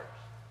your heart.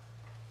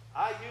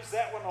 I use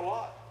that one a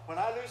lot. When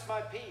I lose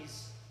my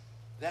peace,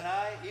 then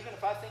even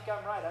if I think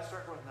I'm right, I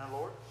start going, now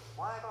Lord,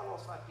 why have I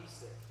lost my peace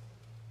there?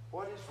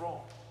 What is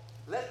wrong?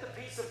 Let the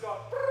peace of God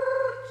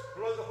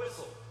blow the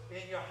whistle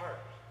in your heart.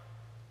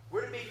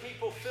 We're to be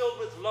people filled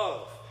with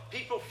love,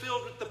 people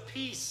filled with the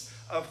peace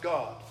of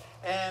God,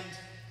 and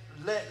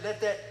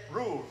let that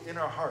rule in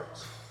our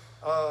hearts.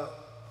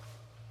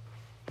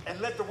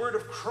 And let the word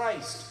of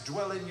Christ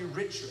dwell in you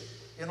richly,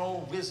 in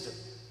all wisdom.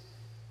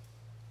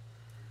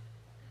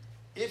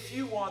 If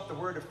you want the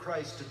word of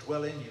Christ to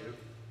dwell in you,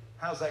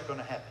 how's that going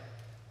to happen?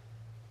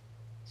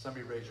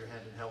 Somebody raise your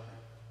hand and help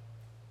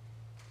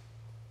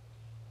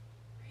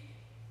me.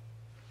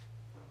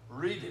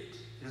 Read it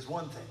is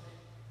one thing.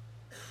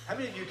 How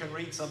many of you can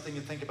read something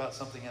and think about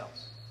something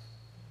else?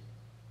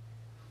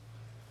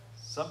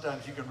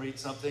 Sometimes you can read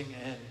something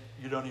and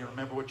you don't even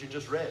remember what you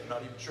just read. You're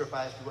not even sure if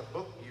I asked you what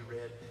book you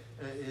read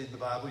in the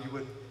Bible, you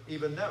wouldn't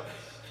even know.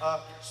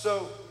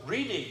 So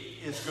reading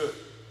is good.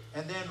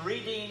 And then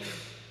reading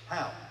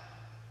how?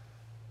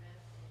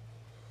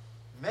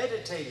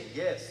 Meditating.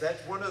 Yes,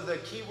 that's one of the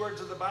key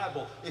words of the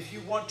Bible. If you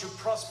want to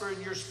prosper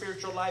in your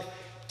spiritual life,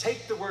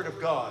 Take the Word of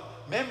God.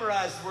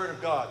 Memorize the Word of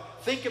God.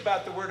 Think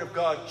about the Word of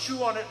God.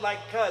 Chew on it like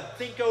cud.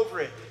 Think over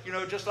it. You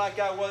know, just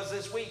like I was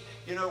this week.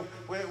 You know,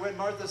 when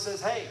Martha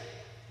says, hey,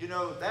 you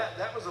know,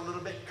 that was a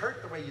little bit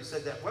curt the way you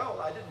said that.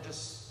 Well, I didn't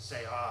just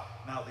say,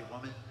 mouthy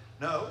woman.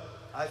 No,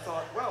 I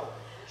thought, well,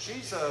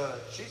 she's a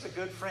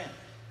good friend.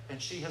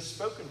 And she has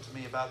spoken to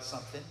me about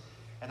something.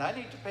 And I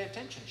need to pay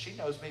attention. She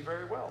knows me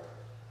very well.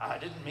 I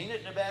didn't mean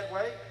it in a bad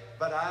way.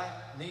 But I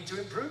need to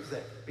improve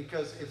that,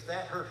 because if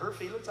that hurt her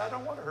feelings, I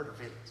don't want to hurt her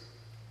feelings.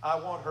 I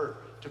want her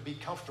to be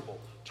comfortable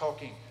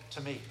talking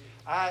to me.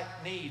 I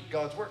need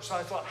God's Word. So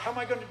I thought, how am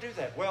I going to do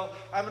that? Well,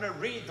 I'm going to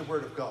read the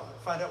Word of God,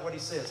 find out what He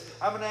says.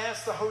 I'm going to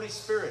ask the Holy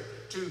Spirit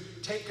to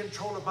take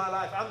control of my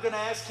life. I'm going to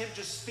ask Him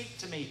to speak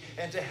to me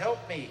and to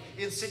help me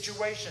in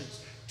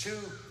situations, to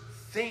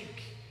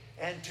think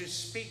and to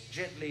speak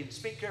gently and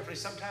speak carefully.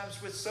 Sometimes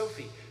with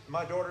Sophie,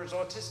 my daughter is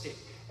autistic,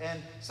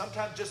 and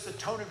sometimes just the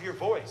tone of your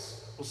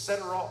voice will set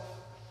her off.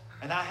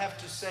 And I have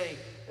to say,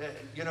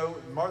 you know,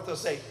 Martha will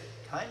say,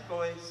 kind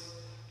voice,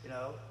 you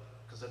know,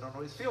 because I don't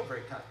always feel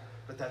very kind.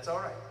 But that's all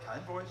right.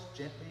 Kind voice,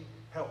 gently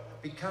help.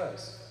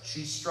 Because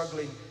she's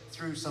struggling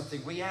through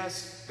something. We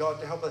ask God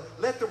to help us.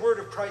 Let the Word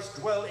of Christ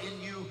dwell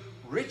in you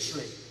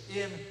richly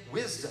in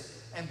wisdom,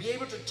 and be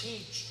able to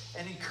teach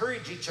and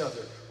encourage each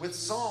other with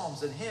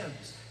psalms and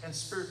hymns and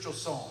spiritual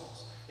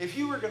songs. If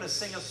you were going to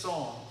sing a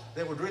song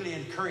that would really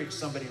encourage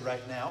somebody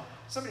right now,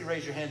 somebody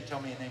raise your hand and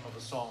tell me a name of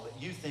a song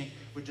that you think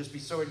would just be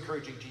so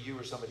encouraging to you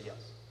or somebody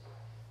else.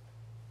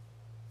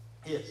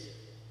 Yes.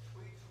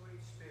 Sweet,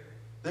 sweet spirit.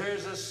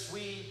 There's a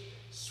sweet,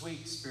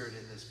 sweet spirit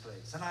in this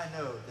place. And I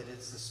know that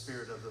it's the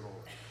Spirit of the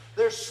Lord.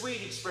 There's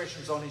sweet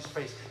expressions on His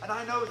face. And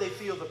I know they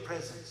feel the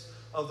presence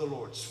of the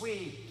Lord.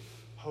 Sweet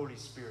Holy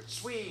Spirit.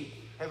 Sweet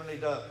Heavenly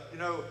Dove. You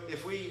know,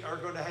 if we are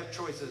going to have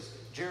choices,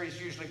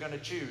 Jerry's usually going to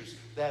choose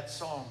that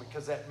song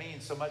because that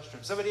means so much to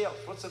him. Somebody else,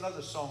 what's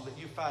another song that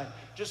you find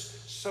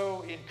just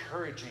so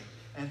encouraging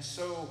and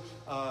so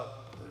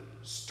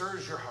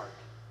stirs your heart?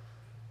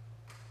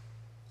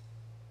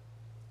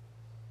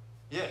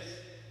 Yes.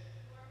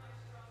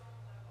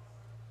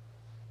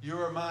 You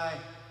are my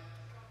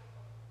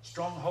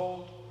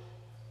stronghold.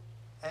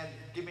 And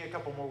give me a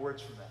couple more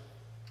words from that.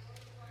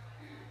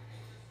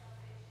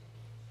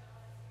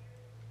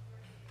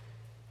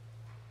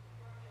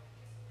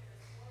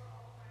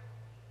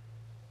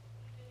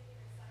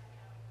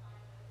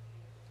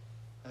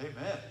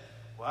 Amen.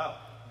 Wow.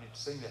 You need to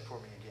sing that for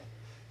me again.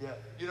 Yeah.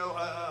 You know,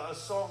 a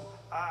song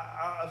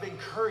of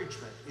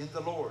encouragement in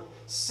the Lord.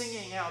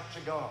 Singing out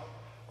to God.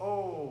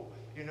 Oh,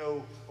 you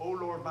know, oh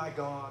Lord my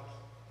God,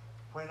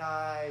 when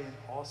I in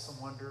awesome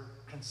wonder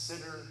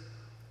consider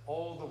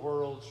all the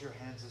worlds your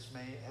hands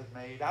have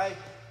made. I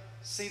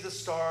see the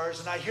stars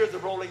and I hear the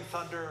rolling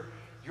thunder,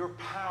 your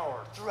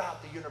power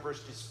throughout the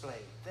universe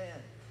displayed. Then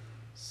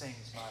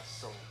sings my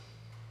soul,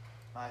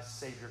 my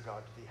Savior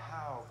God, to thee,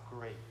 how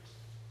great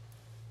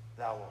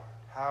thou art.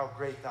 How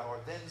great thou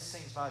art. Then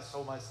sings my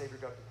soul, my Savior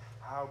God, to thee,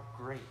 how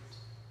great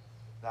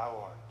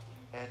thou art.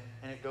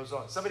 And it goes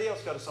on. Somebody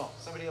else got a song.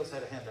 Somebody else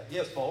had a hand up.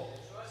 Yes, Paul.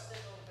 Trust and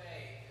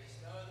obey. There's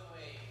no other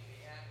way to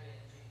be happy in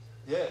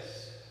Jesus.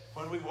 Yes.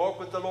 When we walk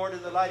with the Lord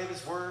in the light of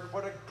His Word,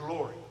 what a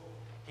glory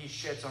He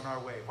sheds on our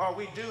way. While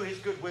we do His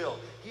good will,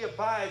 He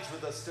abides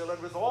with us still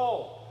and with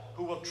all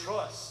who will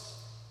trust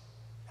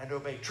and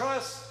obey.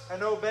 Trust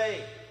and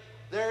obey.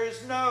 There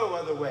is no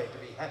other way to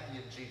be happy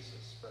in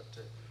Jesus but to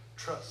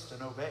trust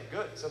and obey.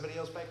 Good. Somebody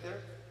else back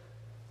there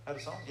had a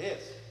song? Yes.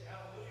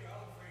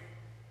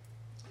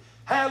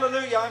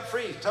 Hallelujah, I'm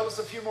free. Tell us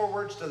a few more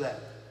words to that.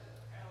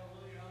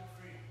 Hallelujah, I'm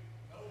free.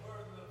 No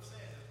burden of sin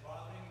is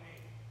bothering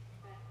me.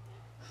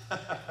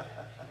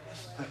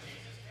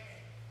 Jesus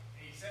came.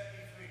 He set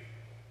me free.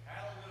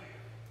 Hallelujah.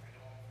 I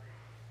know I'm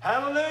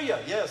free. Hallelujah.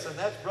 Yes, and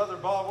that's Brother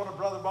Bob, one of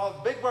Brother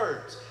Bob's big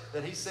words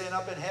that he's saying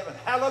up in heaven.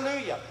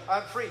 Hallelujah,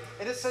 I'm free.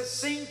 And it says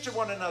sing to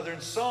one another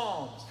in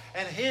psalms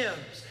and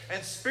hymns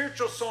and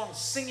spiritual songs,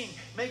 singing,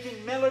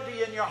 making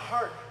melody in your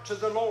heart to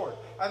the Lord.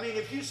 I mean,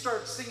 if you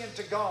start singing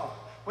to God,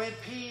 when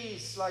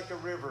peace like a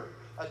river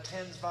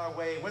attends my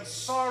way, when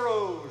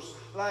sorrows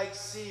like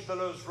sea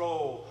billows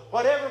roll,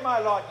 whatever my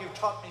lot you've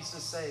taught me to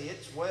say,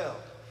 it's well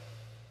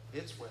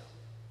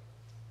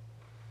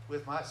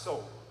with my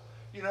soul.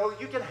 You know,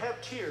 you can have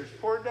tears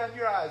pouring down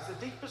your eyes,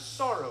 the deepest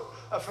sorrow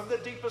from the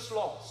deepest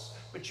loss,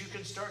 but you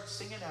can start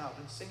singing out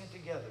and singing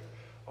together.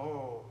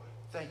 Oh,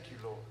 thank you,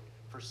 Lord,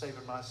 for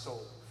saving my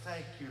soul.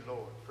 Thank you,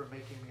 Lord, for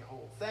making me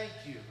whole. Thank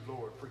you,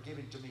 Lord, for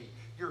giving to me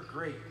your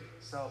great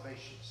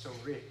salvation, so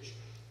rich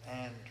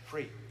and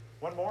free.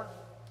 One more?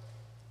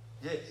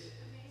 Yes.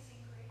 Amazing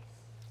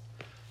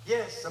Grace.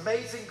 Yes,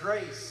 Amazing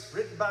Grace,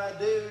 written by a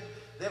dude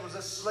that was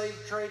a slave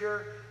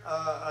trader,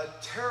 a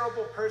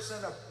terrible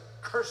person, a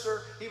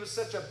curser. He was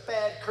such a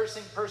bad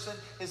cursing person.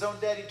 His own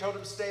daddy told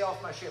him, stay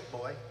off my ship,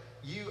 boy.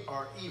 You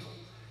are evil.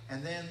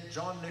 And then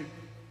John Newton,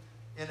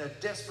 in a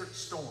desperate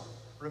storm,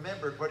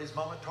 remembered what his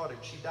mama taught him.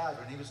 She died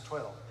when he was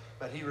 12,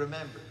 but he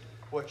remembered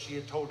what she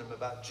had told him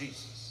about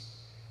Jesus.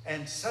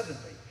 And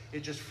suddenly,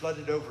 it just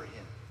flooded over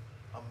him.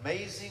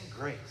 Amazing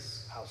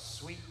grace, how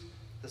sweet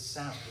the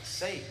sound that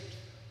saved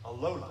a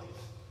lowlife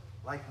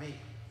like me.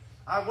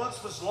 I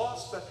once was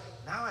lost, but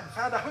now I'm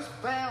found. I was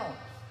bound.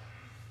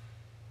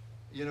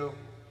 You know,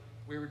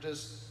 we were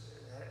just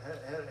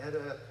had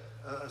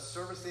a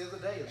service the other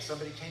day, and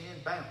somebody came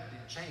in bound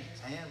in chains,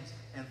 hands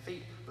and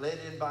feet, led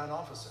in by an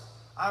officer.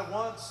 I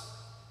once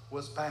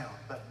was bound,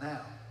 but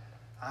now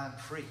I'm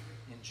free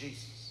in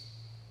Jesus.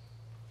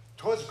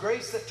 'Twas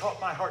grace that taught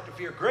my heart to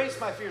fear. Grace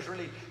my fears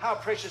relieved. How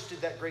precious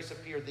did that grace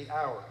appear the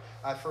hour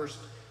I first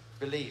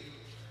believed.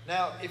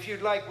 Now, if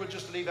you'd like, we'll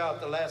just leave out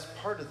the last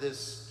part of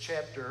this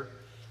chapter.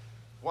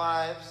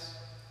 Wives,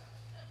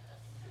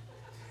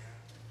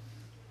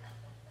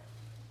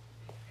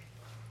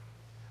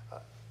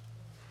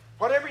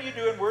 whatever you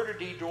do in word or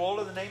deed, do all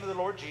in the name of the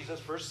Lord Jesus,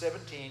 verse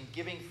 17,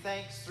 giving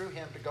thanks through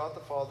him to God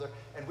the Father.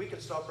 And we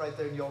could stop right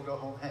there and you'll go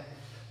home happy.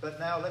 But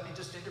now let me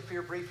just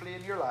interfere briefly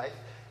in your life.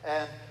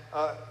 And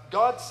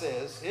God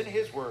says in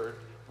his word,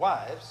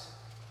 wives,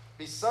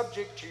 be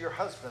subject to your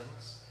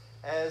husbands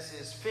as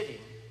is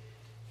fitting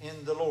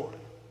in the Lord.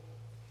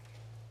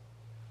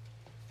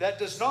 That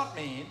does not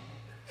mean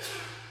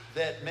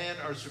that men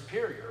are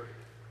superior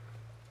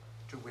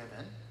to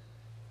women.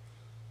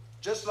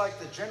 Just like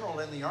the general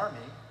in the army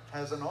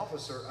has an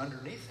officer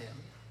underneath him,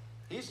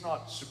 he's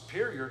not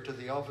superior to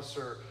the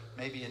officer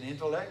maybe in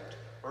intellect,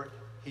 or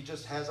he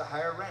just has a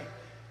higher rank.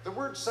 The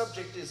word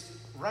subject is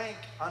rank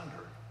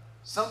under.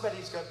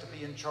 Somebody's got to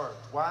be in charge.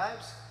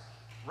 Wives,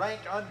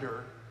 rank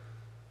under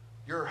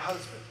your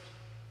husband.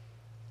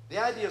 The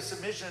idea of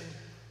submission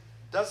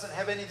doesn't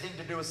have anything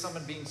to do with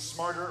someone being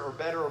smarter or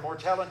better or more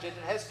talented.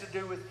 It has to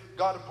do with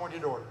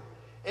God-appointed order.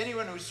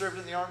 Anyone who served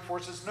in the armed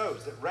forces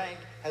knows that rank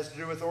has to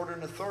do with order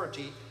and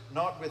authority,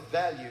 not with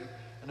value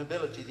and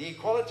ability. The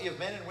equality of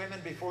men and women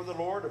before the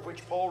Lord, of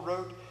which Paul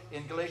wrote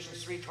in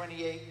Galatians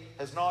 3:28,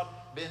 has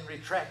not been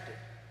retracted.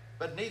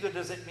 But neither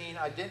does it mean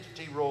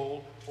identity,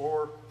 role,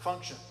 or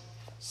function.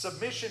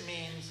 Submission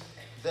means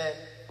that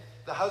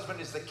the husband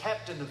is the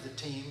captain of the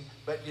team,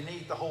 but you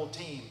need the whole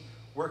team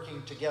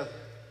working together.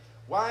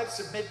 Wives,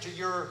 submit to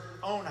your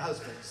own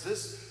husbands.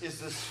 This is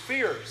the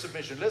sphere of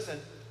submission. Listen,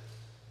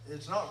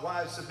 it's not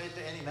wives submit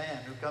to any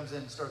man who comes in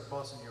and starts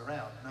bossing you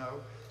around.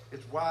 No,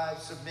 it's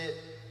wives submit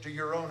to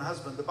your own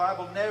husband. The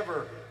Bible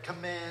never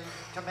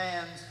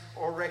commands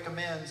or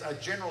recommends a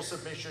general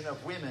submission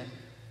of women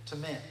to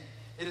men.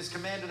 It is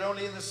commanded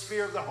only in the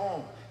sphere of the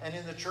home and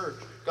in the church.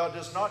 God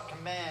does not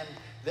command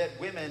that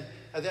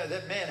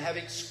that men have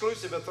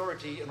exclusive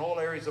authority in all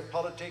areas of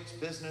politics,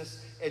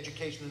 business,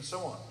 education, and so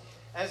on,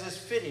 as is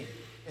fitting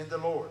in the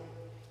Lord.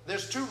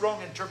 There's two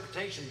wrong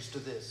interpretations to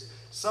this.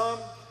 Some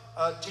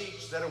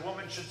teach that a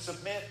woman should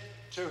submit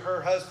to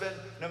her husband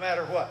no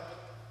matter what.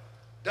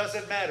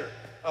 Doesn't matter.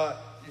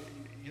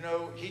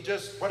 He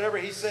just, whatever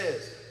he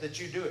says, that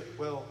you do it.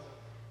 Well,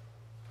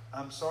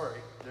 I'm sorry.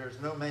 There's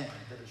no man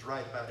that is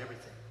right about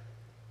everything.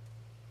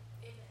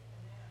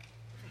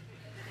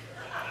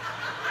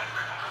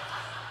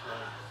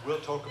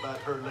 We'll talk about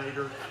her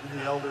later in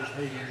the elders'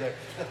 meeting there.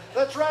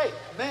 That's right,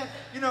 man.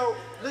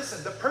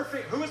 Listen,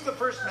 who is the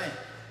first man?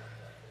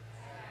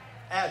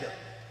 Adam.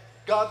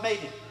 God made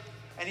him.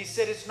 And he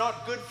said, it's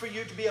not good for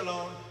you to be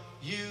alone.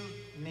 You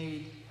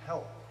need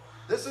help.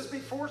 This is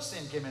before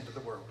sin came into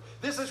the world.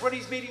 This is when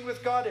he's meeting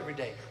with God every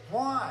day.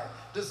 Why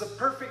does the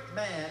perfect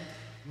man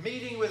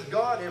meeting with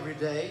God every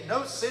day,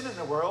 no sin in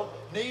the world,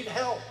 need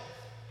help?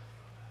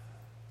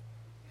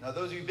 Now,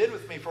 those of you who've been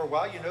with me for a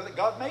while, you know that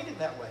God made him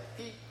that way.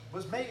 He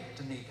was made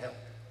to need help.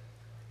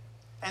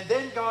 And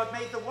then God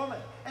made the woman,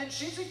 and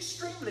she's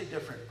extremely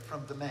different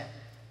from the man.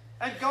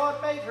 And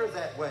God made her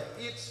that way.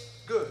 It's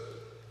good.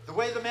 The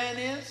way the man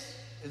is,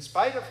 in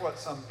spite of what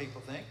some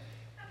people think,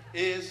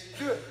 is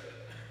good.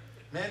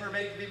 Men were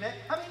made to be men.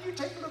 I mean, you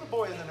take a little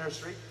boy in the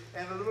nursery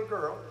and a little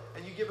girl,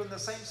 and you give them the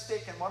same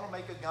stick, and one will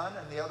make a gun,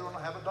 and the other one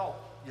will have a doll.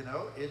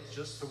 It's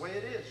just the way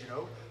it is.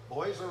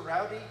 Boys are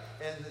rowdy,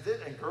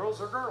 and girls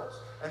are girls.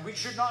 And we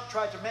should not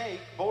try to make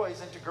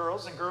boys into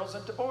girls and girls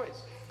into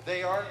boys.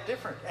 They are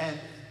different, and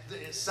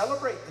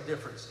celebrate the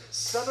difference.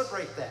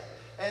 Celebrate that.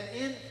 And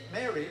in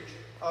marriage,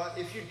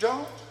 if you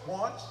don't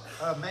want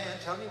a man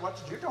telling you what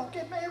to do, don't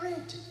get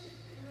married.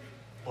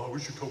 Well, I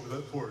wish you told me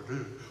that before I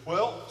did.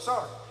 Well,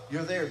 sorry.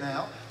 You're there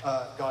now.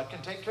 God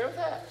can take care of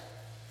that.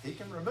 He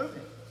can remove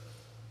him.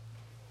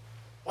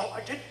 Well,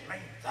 I didn't mean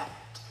that.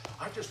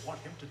 I just want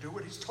him to do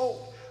what he's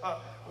told.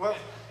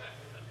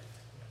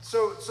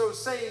 So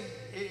saying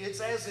it's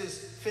as is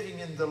fitting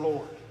in the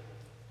Lord.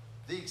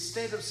 The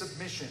extent of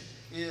submission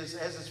is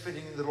as is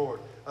fitting in the Lord.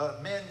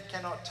 Men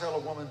cannot tell a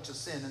woman to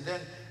sin. And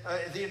then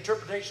the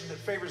interpretation that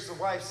favors the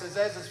wife says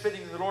as is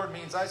fitting in the Lord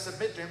means I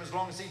submit to him as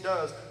long as he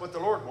does what the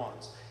Lord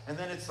wants. And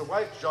then it's the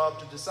wife's job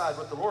to decide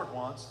what the Lord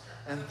wants.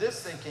 And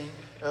this thinking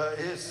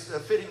is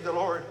fitting the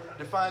Lord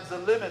defines the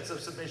limits of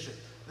submission.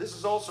 This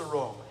is also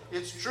wrong.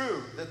 It's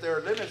true that there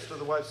are limits to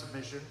the wife's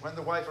submission. When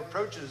the wife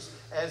approaches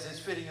as is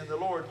fitting in the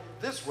Lord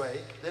this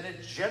way, then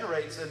it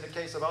generates in the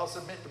case of I'll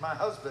submit to my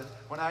husband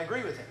when I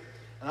agree with him.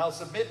 And I'll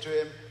submit to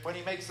him when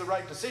he makes the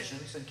right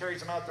decisions and carries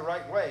them out the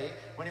right way.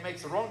 When he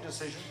makes the wrong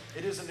decision,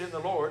 it isn't in the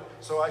Lord,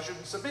 so I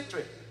shouldn't submit to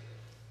him.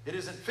 It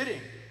isn't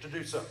fitting to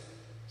do so.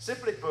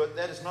 Simply put,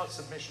 that is not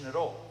submission at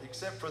all,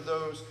 except for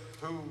those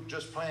who are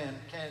just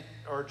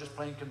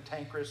plain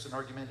cantankerous and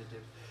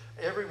argumentative.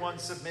 Everyone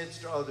submits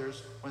to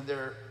others when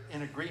they're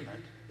in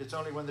agreement. It's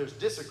only when there's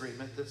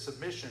disagreement that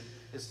submission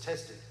is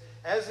tested.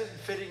 As in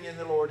fitting in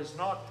the Lord is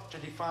not to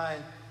define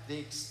the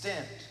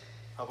extent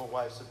of a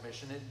wife's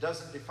submission. It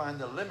doesn't define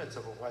the limits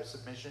of a wife's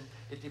submission.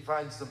 It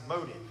defines the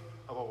motive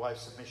of a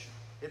wife's submission.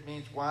 It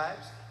means,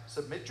 wives,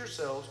 submit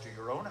yourselves to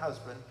your own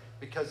husband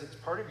because it's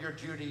part of your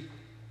duty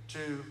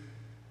to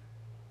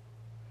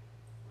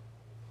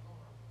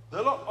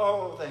the Lord.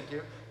 Oh, thank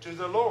you. To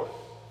the Lord.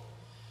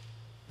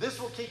 This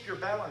will keep your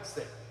balance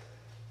there.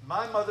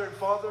 My mother and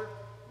father,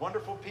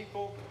 wonderful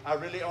people. I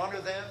really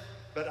honor them.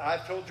 But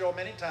I've told you all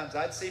many times,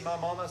 I'd see my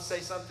mama say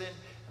something,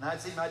 and I'd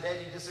see my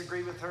daddy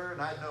disagree with her,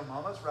 and I'd know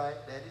mama's right,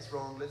 daddy's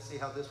wrong, let's see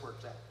how this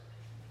works out.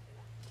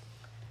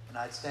 And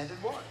I'd stand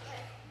and watch.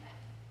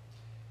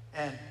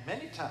 And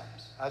many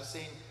times I've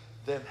seen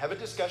them have a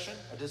discussion,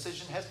 a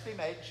decision has to be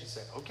made. She'd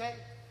say, okay,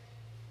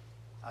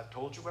 I've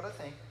told you what I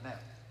think, now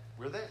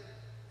we're there.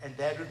 And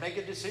Dad would make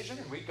a decision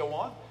and we'd go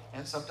on,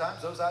 and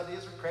sometimes those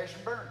ideas would crash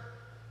and burn.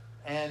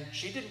 And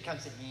she didn't come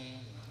say,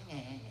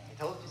 I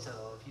told you so.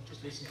 If you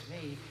just listen to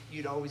me,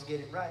 you'd always get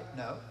it right.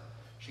 No.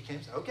 She came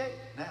and said, okay,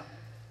 now,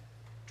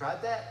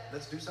 tried that.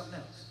 Let's do something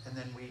else. And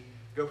then we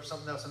go for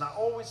something else. And I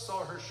always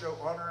saw her show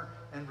honor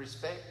and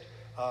respect.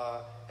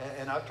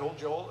 And I've told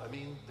Joel,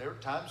 there were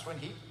times when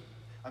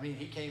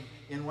he came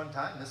in one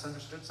time,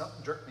 misunderstood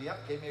something, jerked me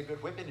up, gave me a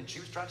good whipping, and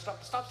she was trying to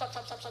stop.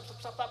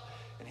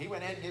 And he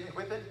went ahead and gave me a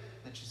whipping.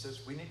 Then she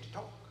says, we need to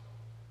talk.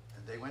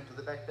 And they went to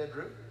the back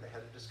bedroom. They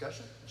had a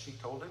discussion. And she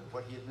told him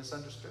what he had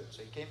misunderstood.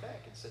 So he came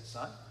back and said,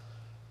 son,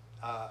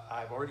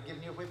 I've already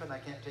given you a whipping. I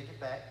can't take it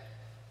back.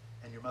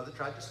 And your mother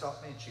tried to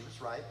stop me, and she was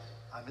right.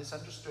 I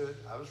misunderstood.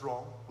 I was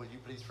wrong. Will you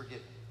please forgive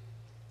me?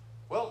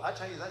 Well, I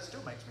tell you, that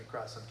still makes me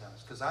cry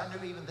sometimes, because I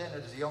knew even then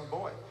as a young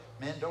boy,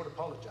 men don't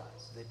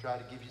apologize. They try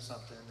to give you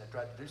something, and they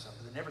try to do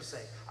something. They never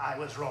say, I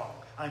was wrong.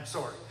 I'm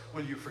sorry.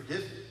 Will you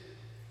forgive me?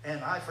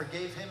 And I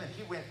forgave him, and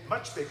he went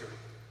much bigger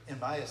in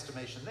my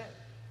estimation then.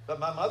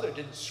 But my mother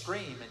didn't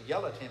scream and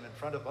yell at him in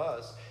front of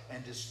us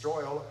and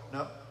destroy all.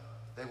 No,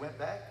 they went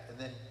back, and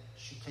then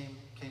she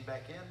came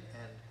back in,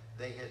 and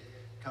they had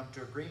come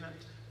to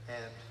agreement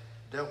and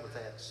dealt with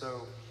that.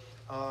 So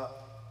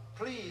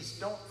please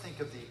don't think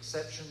of the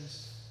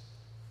exceptions.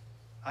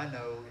 I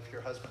know if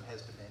your husband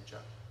has dementia,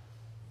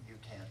 you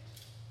can't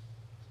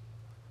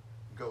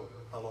go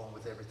along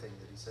with everything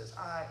that he says.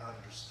 I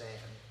understand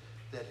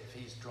that if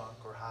he's drunk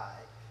or high,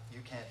 you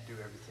can't do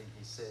everything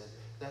he said.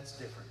 That's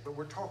different. But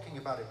we're talking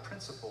about a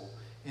principle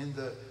in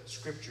the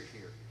scripture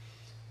here.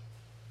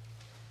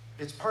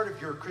 It's part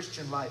of your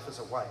Christian life as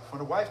a wife.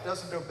 When a wife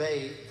doesn't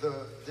obey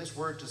this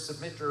word to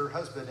submit to her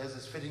husband as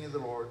is fitting in the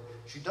Lord,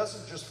 she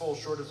doesn't just fall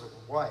short as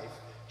a wife,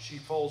 she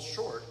falls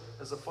short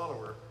as a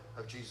follower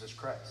of Jesus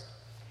Christ.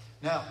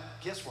 Now,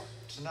 guess what?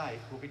 Tonight,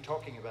 we'll be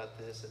talking about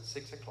this at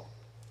 6 o'clock.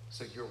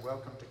 So you're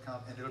welcome to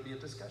come, and it'll be a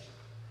discussion.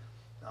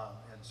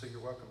 And so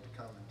you're welcome to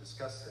come and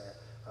discuss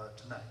that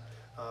tonight.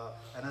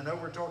 And I know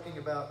we're talking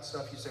about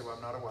stuff you say, well,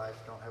 I'm not a wife,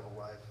 don't have a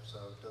wife, so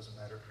it doesn't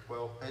matter.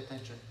 Well, pay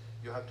attention.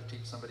 You'll have to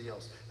teach somebody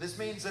else. This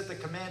means that the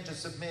command to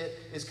submit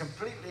is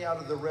completely out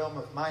of the realm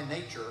of my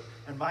nature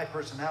and my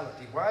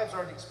personality. Wives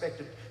aren't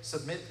expected to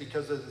submit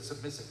because of the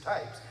submissive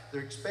types.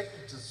 They're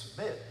expected to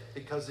submit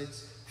because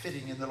it's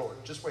fitting in the Lord.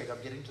 Just wait,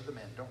 I'm getting to the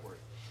men, don't worry.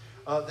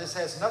 This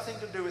has nothing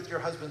to do with your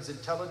husband's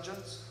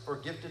intelligence or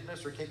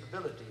giftedness or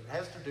capability. It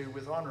has to do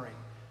with honoring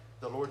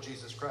the Lord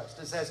Jesus Christ.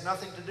 This has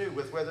nothing to do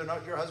with whether or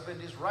not your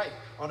husband is right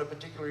on a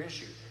particular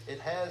issue. It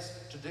has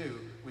to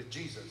do with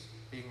Jesus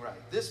being right.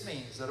 This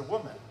means that a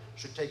woman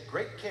should take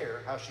great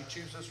care how she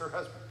chooses her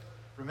husband.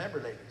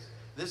 Remember, ladies,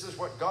 this is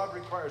what God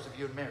requires of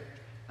you in marriage.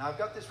 Now, I've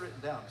got this written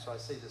down, so I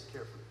say this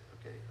carefully,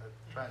 okay?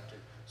 I'm trying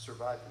to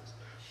survive this.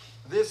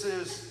 This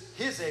is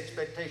his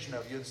expectation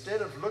of you.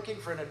 Instead of looking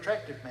for an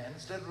attractive man,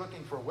 instead of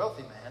looking for a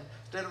wealthy man,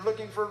 instead of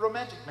looking for a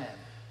romantic man,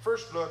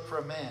 first look for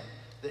a man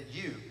that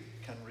you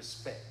can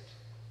respect.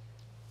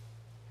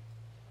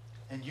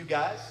 And you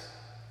guys,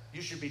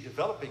 you should be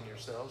developing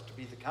yourselves to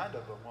be the kind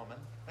of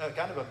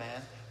a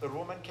man that a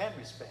woman can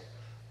respect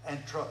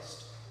and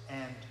trust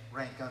and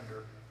rank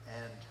under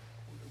and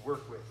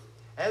work with.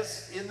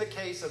 As in the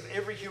case of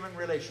every human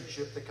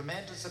relationship, the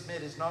command to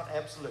submit is not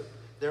absolute.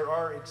 There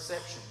are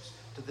exceptions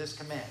to this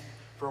command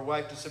for a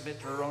wife to submit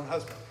to her own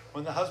husband.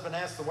 When the husband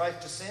asks the wife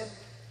to sin,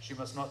 she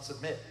must not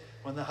submit.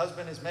 When the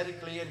husband is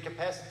medically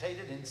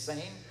incapacitated,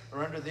 insane,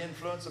 or under the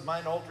influence of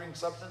mind-altering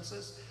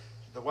substances,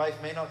 the wife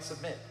may not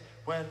submit.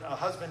 When a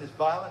husband is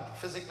violent,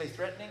 physically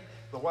threatening,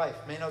 the wife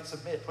may not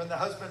submit. When the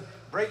husband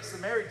breaks the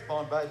marriage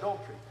bond by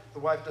adultery, the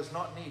wife does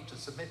not need to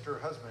submit to her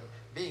husband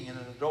being in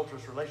an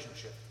adulterous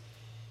relationship.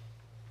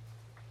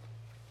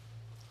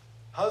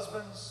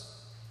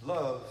 Husbands,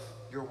 love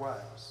your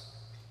wives.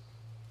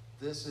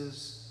 This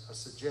is a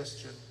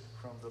suggestion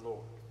from the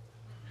Lord.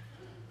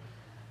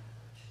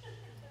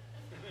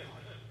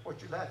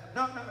 What you laughing?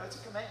 No, it's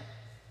a command.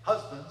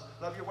 Husbands,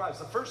 love your wives.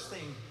 The first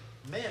thing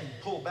men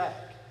pull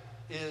back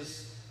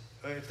is,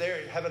 if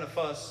they're having a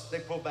fuss, they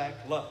pull back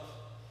love.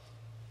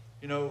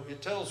 You know,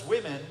 it tells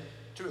women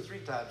 2 or 3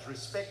 times,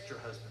 respect your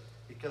husband,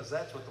 because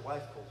that's what the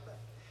wife pulls back.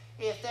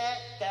 If that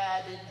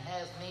guy didn't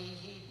have me,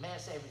 he'd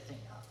mess everything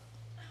up.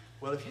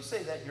 Well, if you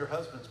say that in your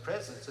husband's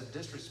presence and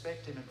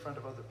disrespect him in front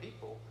of other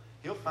people,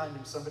 he'll find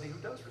him somebody who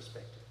does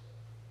respect him.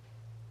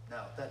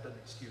 Now, that doesn't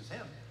excuse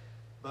him,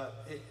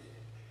 but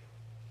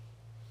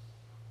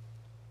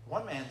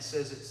one man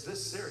says it's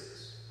this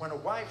serious. When a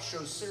wife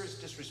shows serious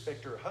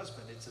disrespect to her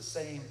husband, it's the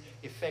same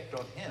effect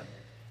on him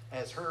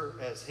as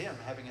him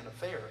having an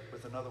affair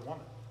with another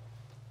woman.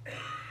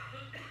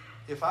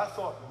 If I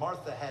thought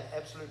Martha had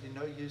absolutely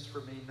no use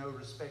for me, no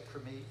respect for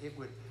me, it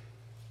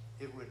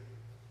would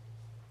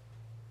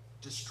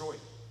destroy me.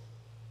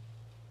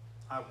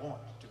 I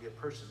want to be a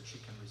person she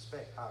can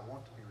respect. I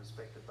want to be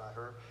respected by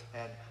her,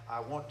 and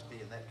I want to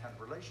be in that kind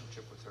of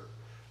relationship with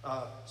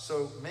her.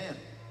 So men,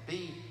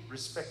 be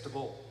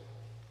respectable.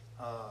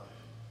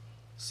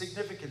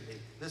 Significantly,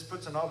 this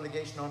puts an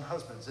obligation on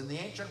husbands. In the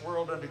ancient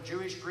world, under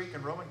Jewish, Greek,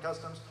 and Roman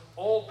customs,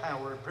 all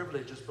power and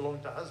privileges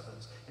belonged to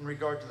husbands in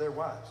regard to their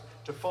wives,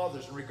 to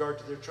fathers in regard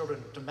to their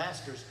children, to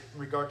masters in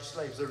regard to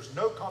slaves. There's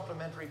no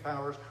complementary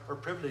powers or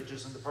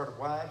privileges in the part of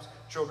wives,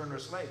 children, or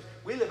slaves.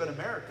 We live in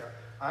America.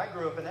 I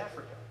grew up in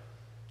Africa,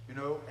 you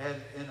know,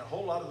 and a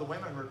whole lot of the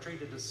women were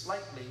treated as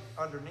slightly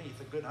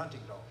underneath a good hunting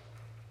dog.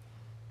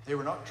 They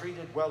were not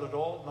treated well at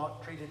all,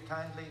 not treated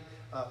kindly.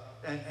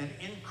 And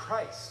in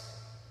Christ,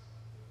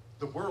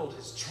 the world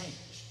has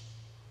changed.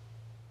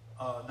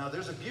 Now,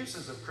 there's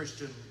abuses of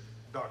Christian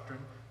doctrine,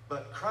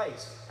 but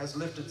Christ has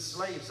lifted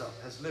slaves up,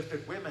 has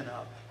lifted women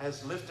up,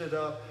 has lifted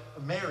up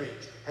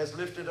marriage, has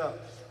lifted up.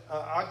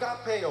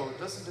 Agapeo,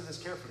 listen to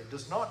this carefully,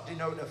 does not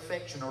denote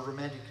affection or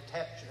romantic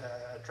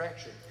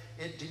attraction.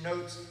 It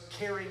denotes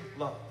caring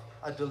love,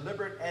 a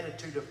deliberate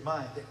attitude of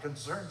mind that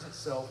concerns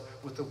itself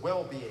with the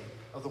well-being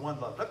of the one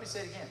loved. Let me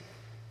say it again.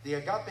 The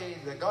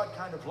agape, the God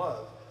kind of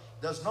love,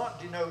 does not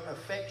denote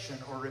affection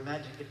or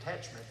romantic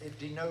attachment. It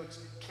denotes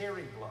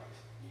caring love,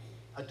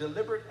 a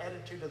deliberate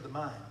attitude of the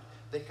mind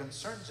that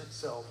concerns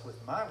itself with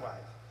my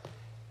wife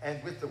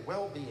and with the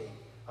well-being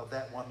of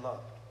that one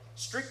loved.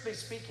 Strictly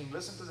speaking,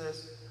 listen to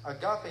this,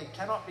 agape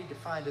cannot be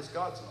defined as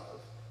God's love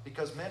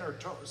because men are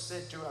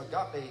said to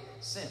agape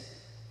sin.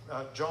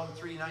 John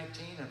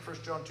 3:19 and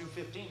 1 John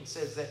 2:15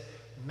 says that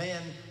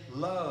men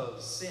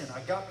love sin,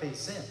 agape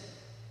sin.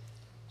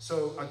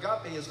 So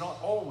agape is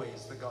not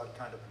always the God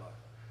kind of love.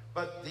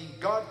 But the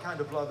God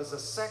kind of love is a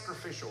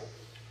sacrificial,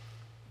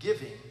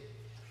 giving,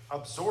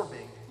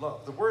 absorbing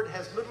love. The word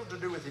has little to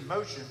do with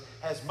emotion,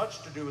 has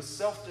much to do with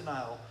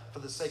self-denial for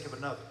the sake of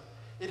another.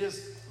 It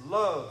is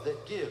love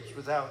that gives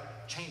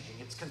without changing.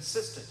 It's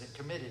consistent and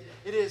committed.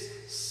 It is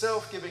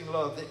self-giving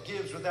love that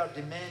gives without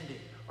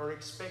demanding or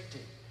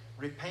expecting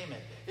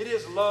repayment. It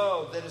is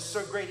love that is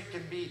so great it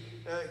can be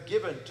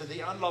given to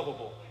the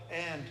unlovable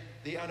and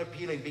the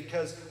unappealing,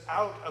 because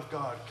out of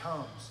God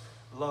comes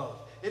love.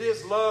 It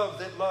is love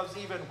that loves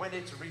even when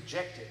it's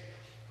rejected.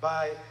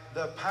 By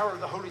the power of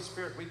the Holy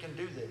Spirit, we can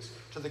do this.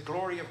 To the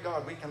glory of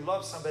God, we can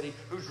love somebody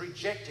who's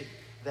rejecting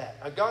that.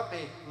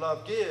 Agape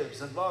love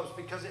gives and loves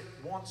because it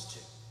wants to.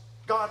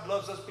 God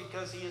loves us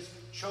because he has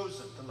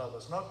chosen to love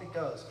us, not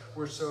because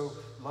we're so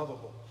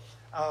lovable.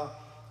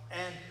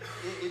 And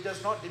it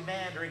does not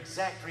demand or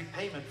exact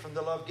repayment from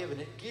the love given.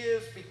 It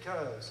gives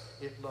because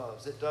it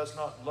loves. It does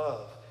not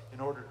love in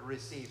order to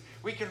receive.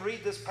 We can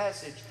read this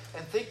passage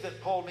and think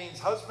that Paul means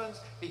husbands,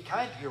 be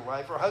kind to your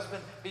wife, or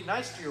husband, be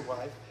nice to your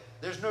wife.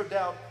 There's no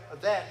doubt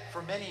that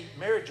for many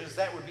marriages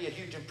that would be a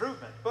huge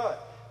improvement,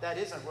 but that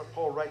isn't what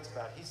Paul writes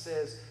about. He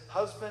says,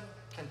 husband,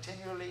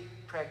 continually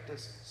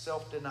practice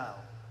self-denial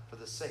for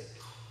the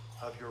sake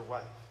of your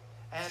wife.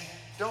 And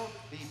don't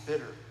be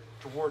bitter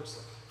towards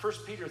them. 1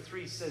 Peter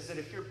 3 says that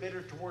if you're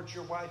bitter towards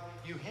your wife,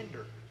 you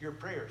hinder your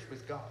prayers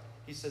with God.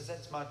 He says,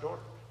 that's my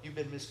daughter. You've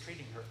been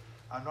mistreating her.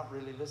 I'm not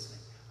really listening.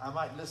 I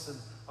might listen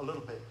a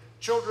little bit.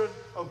 Children,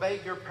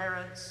 obey your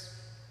parents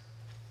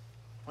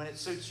when it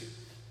suits you.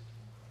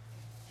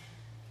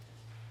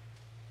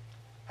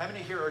 How many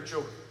here are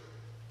children?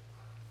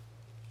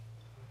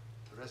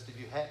 The rest of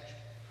you hatched?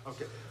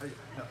 Okay.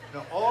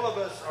 No, all of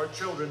us are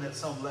children at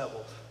some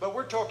level. But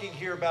we're talking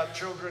here about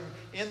children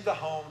in the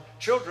home.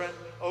 Children,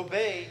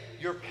 obey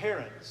your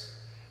parents.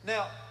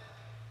 Now,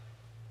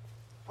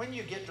 when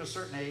you get to a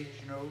certain age,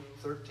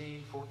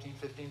 13, 14,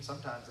 15,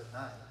 sometimes at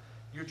 9,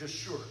 you're just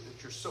sure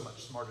that you're so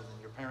much smarter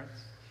than your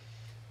parents.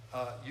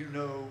 You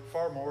know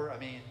far more. I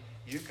mean,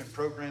 you can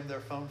program their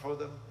phone for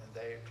them, and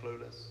they're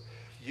clueless.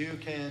 You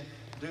can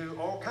do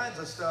all kinds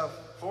of stuff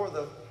for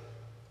them.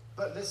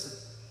 But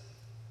listen,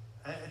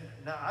 and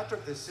now I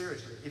took this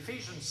seriously.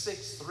 Ephesians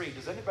 6:3.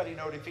 Does anybody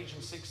know what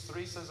Ephesians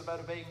 6:3 says about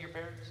obeying your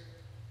parents?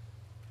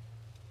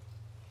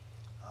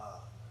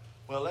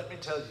 Well, let me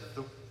tell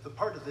you, the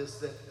part of this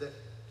that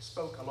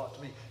spoke a lot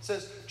to me. It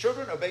says,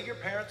 children, obey your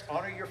parents,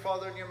 honor your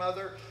father and your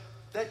mother,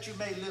 that you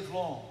may live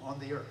long on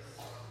the earth.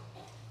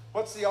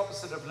 What's the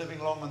opposite of living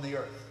long on the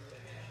earth?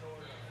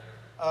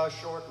 A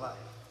short life.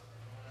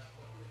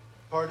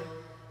 Pardon?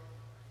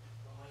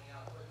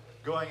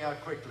 Going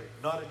out quickly.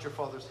 Not at your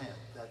father's hand.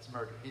 That's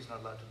murder. He's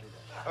not allowed to do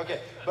that.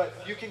 Okay, but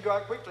you can go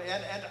out quickly.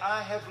 And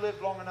I have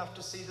lived long enough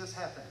to see this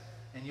happen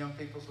in young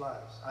people's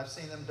lives. I've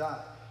seen them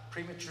die.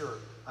 Premature,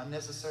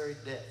 unnecessary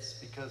deaths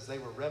because they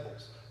were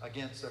rebels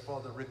against their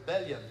father.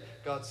 Rebellion,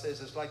 God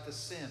says, is like the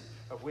sin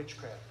of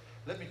witchcraft.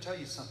 Let me tell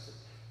you something.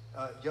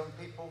 Young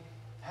people,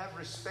 have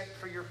respect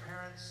for your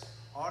parents.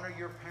 Honor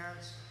your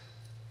parents.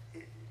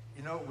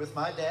 You know, with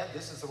my dad,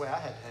 this is the way I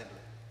had to handle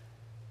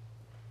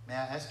it. May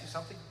I ask you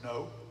something?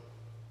 No.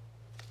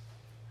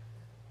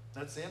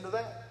 That's the end of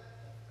that.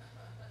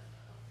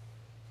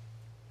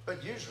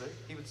 But usually,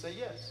 he would say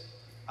yes.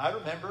 I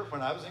remember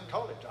when I was in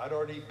college, I'd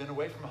already been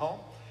away from home.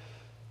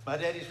 My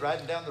daddy's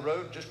riding down the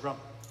road just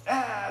grumbling.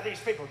 These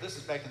people. This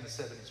is back in the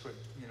 70s when,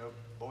 you know,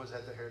 boys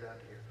had their hair down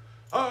to here.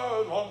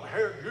 Oh, long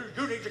hair.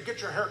 You need to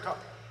get your hair cut.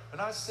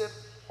 And I said,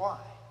 why?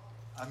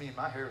 I mean,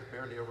 my hair is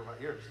barely over my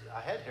ears.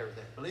 I had hair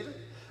then. Believe it?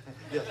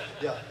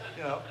 Yeah.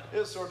 You know, it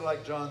was sort of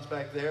like John's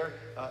back there.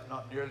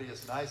 Not nearly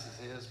as nice as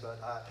his,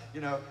 but, you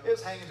know, it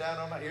was hanging down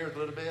on my ears a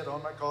little bit,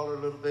 on my collar a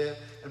little bit.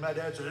 And my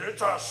dad said,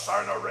 it's a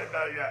sign of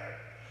rebellion.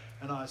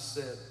 And I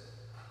said,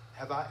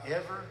 have I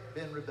ever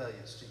been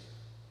rebellious to you?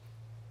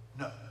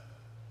 No.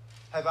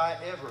 Have I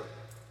ever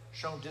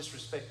shown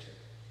disrespect to you?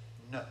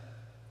 No.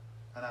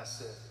 And I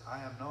said, I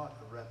am not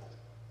a rebel.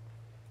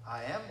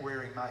 I am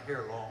wearing my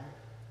hair long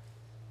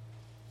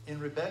in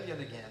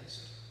rebellion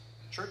against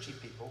churchy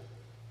people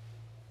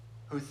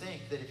who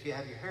think that if you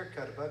have your hair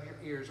cut above your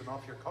ears and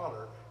off your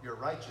collar, you're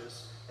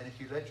righteous. And if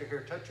you let your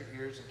hair touch your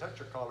ears and touch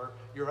your collar,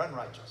 you're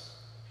unrighteous.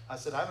 I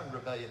said, I'm in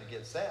rebellion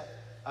against that.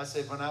 I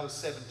said, when I was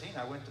 17,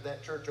 I went to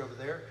that church over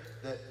there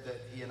that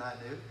he and I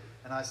knew.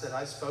 And I said,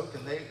 I spoke,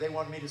 and they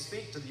wanted me to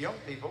speak to the young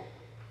people,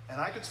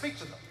 and I could speak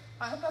to them.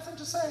 I had nothing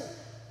to say.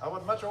 I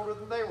wasn't much older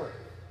than they were.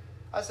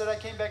 I said, I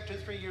came back 2 or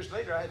 3 years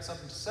later, I had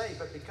something to say,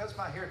 but because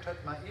my hair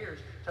touched my ears,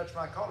 touched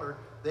my collar,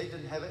 they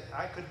didn't have it.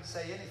 I couldn't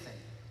say anything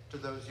to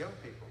those young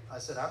people. I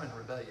said, I'm in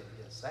rebellion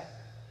against that.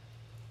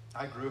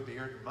 I grew a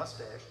beard and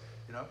mustache,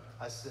 you know.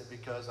 I said,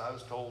 because I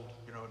was told,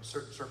 you know, in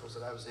certain circles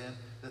that I was in,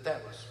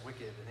 that was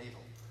wicked and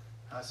evil.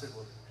 And I said,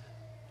 well,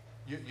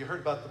 you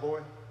heard about the boy?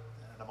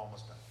 And I'm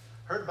almost done.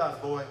 Heard about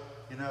a boy,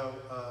 you know,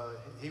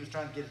 he was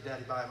trying to get his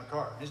daddy to buy him a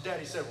car. And his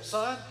daddy said, well,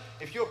 son,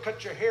 if you'll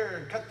cut your hair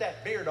and cut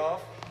that beard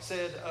off,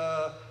 said,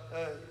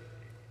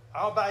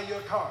 I'll buy you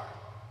a car.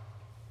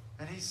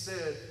 And he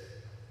said,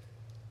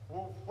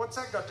 well, what's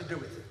that got to do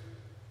with it?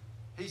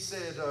 He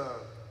said,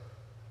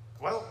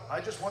 well,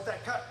 I just want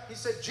that cut. He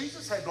said,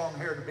 Jesus had long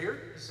hair and a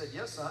beard. He said,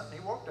 yes, son. He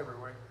walked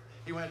everywhere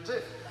he went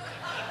to.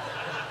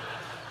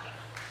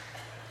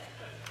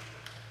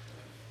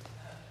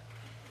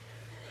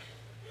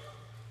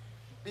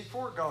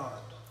 Before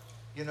God,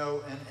 you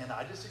know, and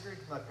I disagreed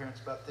with my parents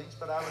about things,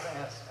 but I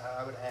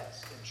would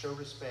ask and show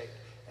respect.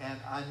 And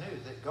I knew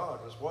that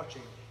God was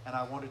watching, and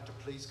I wanted to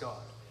please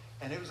God.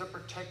 And it was a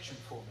protection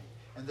for me.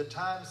 And the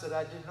times that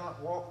I did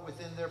not walk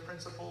within their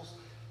principles,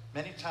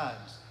 many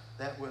times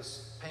that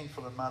was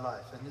painful in my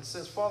life. And it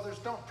says, fathers,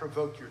 don't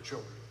provoke your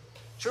children.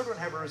 Children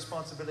have a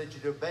responsibility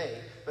to obey,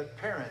 but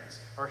parents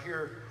are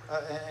here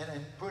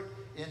and put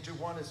into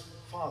one as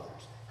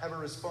fathers, have a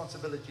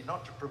responsibility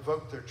not to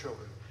provoke their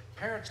children.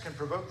 Parents can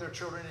provoke their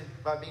children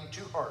by being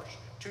too harsh,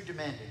 too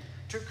demanding,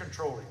 too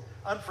controlling,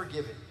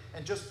 unforgiving,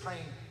 and just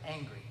plain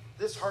angry.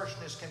 This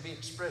harshness can be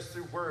expressed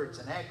through words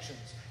and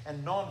actions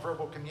and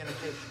nonverbal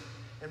communication.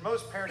 In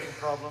most parenting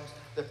problems,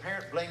 the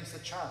parent blames the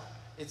child.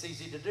 It's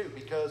easy to do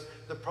because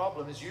the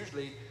problem is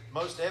usually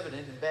most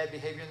evident in bad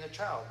behavior in the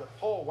child. But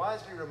Paul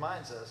wisely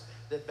reminds us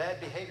that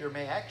bad behavior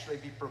may actually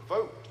be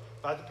provoked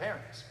by the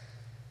parents.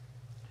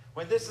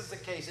 When this is the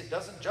case, it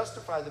doesn't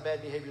justify the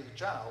bad behavior of the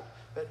child,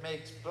 but may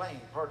explain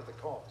part of the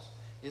cause.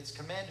 It's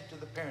commanded to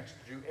the parents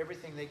to do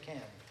everything they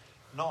can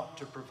not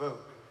to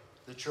provoke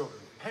the children.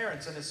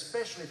 Parents, and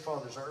especially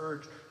fathers, are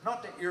urged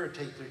not to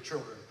irritate their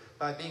children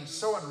by being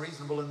so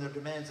unreasonable in their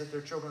demands that their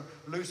children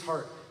lose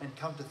heart and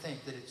come to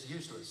think that it's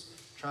useless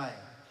trying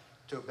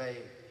to obey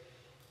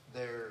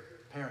their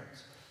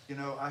parents. You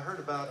know, I heard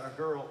about a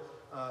girl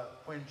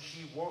when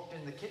she walked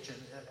in the kitchen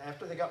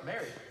after they got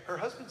married. Her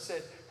husband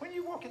said, when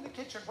you walk in the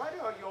kitchen, why do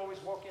you always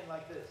walk in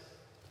like this?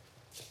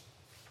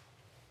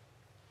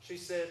 She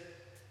said,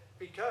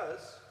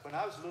 because when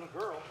I was a little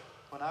girl,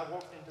 when I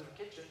walked into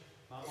the kitchen,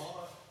 my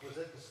mama was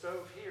at the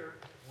stove here.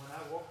 When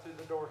I walked through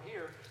the door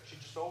here, she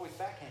just always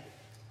backhanded me.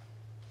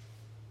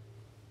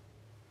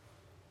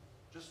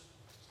 Just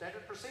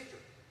standard procedure.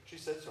 She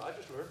said, so I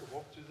just learned to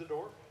walk through the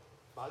door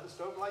by the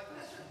stove like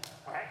this.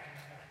 Whack.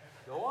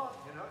 Go on,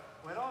 you know,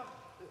 went on.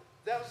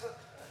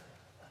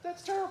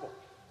 That's terrible.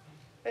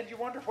 And you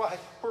wonder why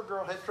poor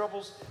girl had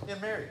troubles in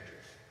marriage.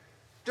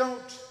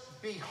 Don't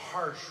be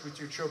harsh with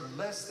your children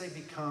lest they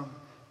become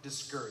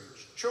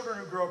discouraged. Children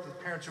who grow up with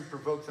parents who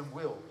provoke them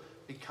will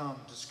become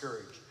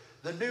discouraged.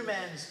 The new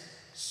man's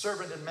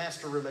servant and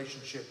master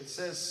relationship. It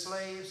says,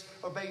 slaves,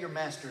 obey your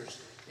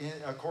masters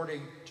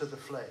according to the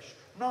flesh.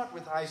 not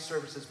with eye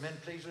service as men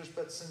pleasers,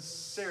 but with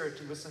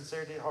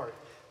sincerity of heart,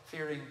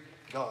 fearing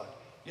God.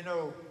 You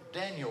know,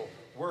 Daniel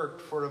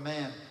worked for a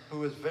man who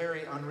was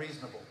very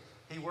unreasonable.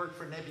 He worked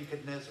for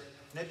Nebuchadnezzar.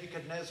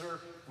 Nebuchadnezzar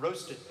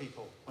roasted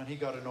people when he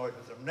got annoyed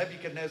with them.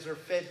 Nebuchadnezzar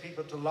fed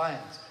people to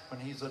lions when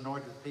he's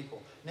annoyed with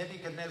people.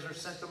 Nebuchadnezzar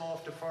sent them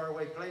off to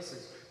faraway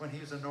places when he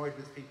was annoyed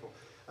with people.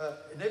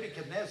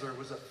 Nebuchadnezzar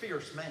was a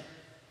fierce man.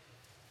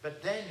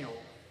 But Daniel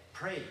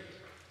prayed.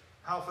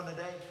 How often a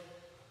day?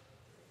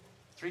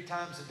 3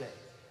 times a day.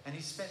 And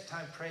he spent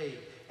time praying,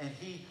 and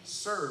he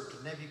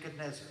served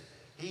Nebuchadnezzar.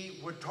 He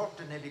would talk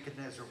to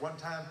Nebuchadnezzar. One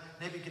time,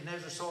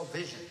 Nebuchadnezzar saw a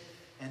vision,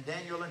 and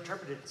Daniel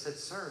interpreted it and said,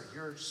 "Sir,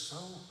 you're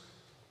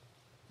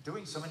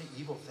doing so many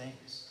evil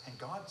things, and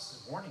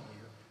God's warning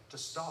you to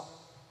stop,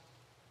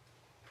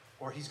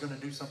 or he's going to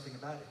do something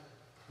about it."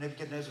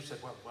 Nebuchadnezzar said,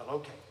 well,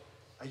 okay.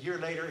 A year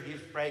later, he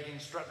was bragging,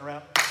 strutting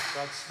around.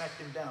 God smacked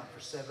him down for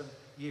 7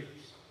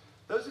 years.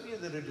 Those of you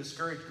that are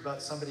discouraged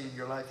about somebody in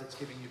your life that's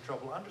giving you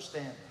trouble,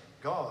 understand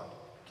God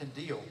can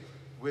deal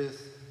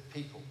with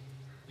people.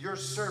 You're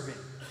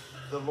serving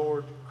the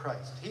Lord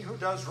Christ. He who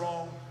does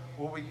wrong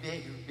will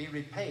be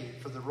repaid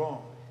for the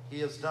wrong he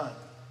has done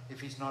if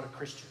he's not a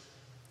Christian.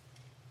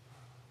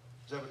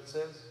 Is that what it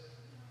says?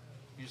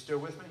 You still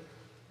with me?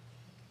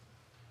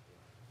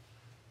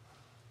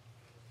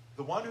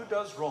 The one who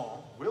does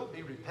wrong will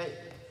be repaid,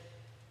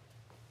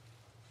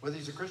 whether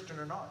he's a Christian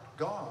or not.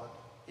 God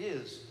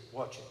is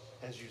watching,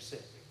 as you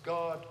said.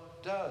 God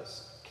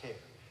does care.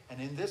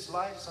 And in this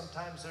life,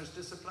 sometimes there's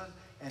discipline,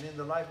 and in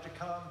the life to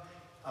come,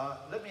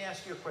 let me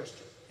ask you a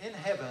question. In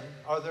heaven,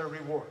 are there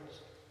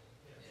rewards?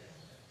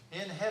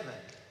 In heaven,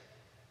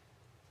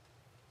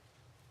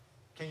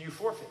 can you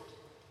forfeit?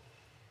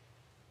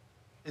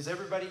 Is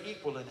everybody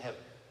equal in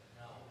heaven?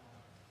 No.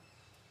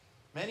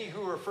 Many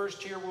who are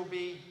first here will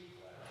be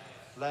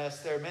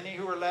last there. Many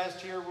who are last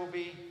here will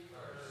be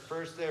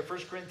first there. 1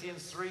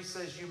 Corinthians 3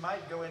 says you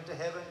might go into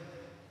heaven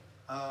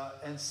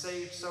and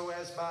saved so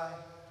as by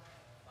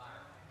fire.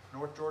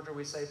 North Georgia,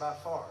 we say by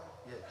far.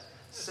 Yes.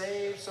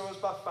 Saved so as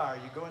by fire.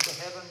 You go into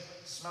heaven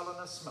smelling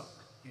of smoke.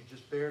 You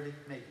just barely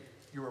made it.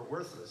 You are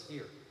worthless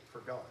here for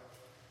God.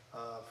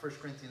 1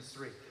 Corinthians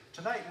 3.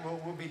 Tonight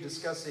we'll be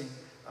discussing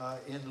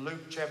in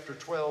Luke chapter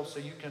 12, so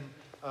you can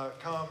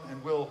come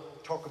and we'll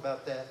talk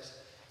about that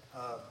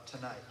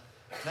tonight.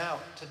 Now,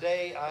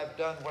 today I've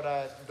done what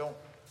I don't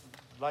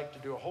like to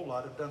do a whole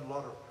lot. I've done a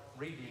lot of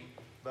reading,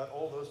 but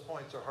all those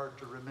points are hard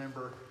to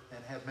remember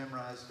and have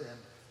memorized, and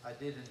I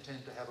did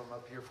intend to have them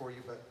up here for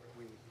you, but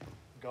we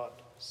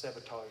got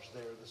sabotaged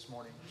there this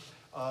morning.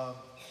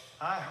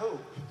 I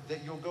hope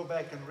that you'll go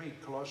back and read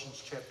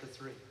Colossians chapter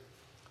 3.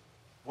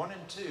 1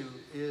 and 2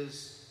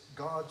 is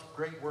God's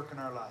great work in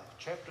our life.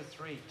 Chapter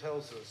 3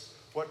 tells us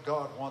what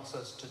God wants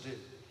us to do.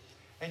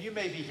 And you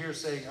may be here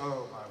saying,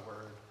 "Oh, my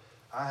word,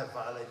 I have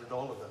violated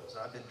all of those.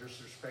 I've been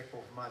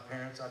disrespectful to my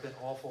parents. I've been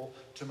awful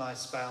to my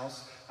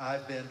spouse.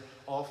 I've been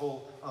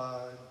awful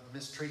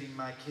mistreating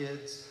my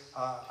kids.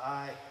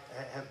 I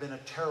have been a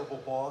terrible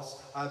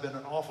boss. I've been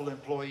an awful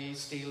employee,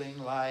 stealing,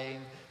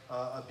 lying,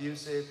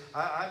 abusive.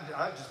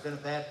 I've just been a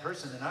bad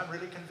person, and I'm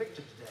really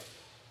convicted today."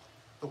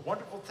 The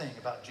wonderful thing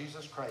about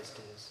Jesus Christ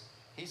is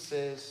he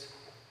says,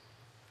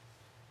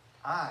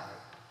 "I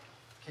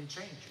can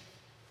change you.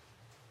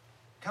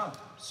 Come,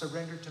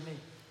 surrender to me.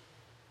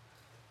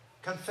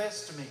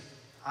 Confess to me,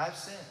 I've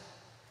sinned,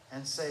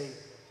 and say,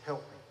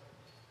 help me."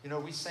 You know,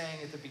 we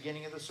sang at the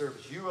beginning of the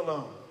service, "You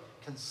alone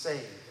can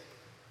save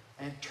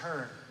and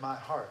turn my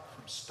heart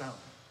from stone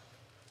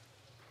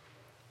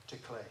to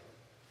clay."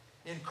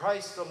 In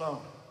Christ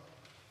alone,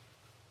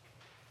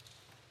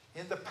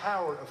 in the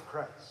power of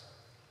Christ,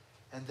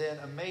 and then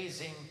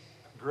amazing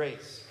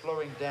grace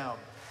flowing down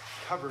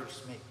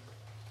covers me.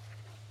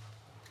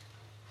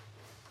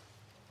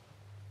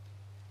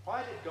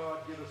 Why did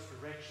God give us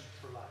directions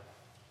for life?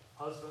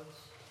 Husbands,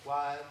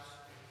 wives,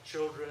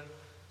 children,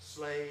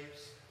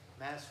 slaves,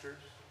 masters.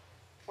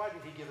 Why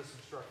did he give us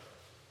instructions?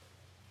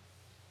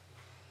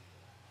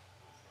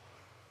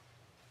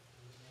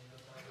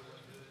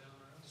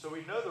 So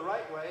we know the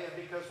right way, and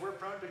because we're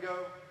prone to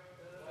go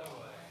the other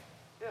way.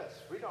 Yes,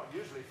 we don't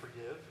usually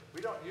forgive.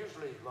 We don't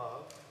usually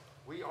love.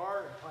 We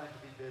are inclined to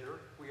be bitter.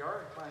 We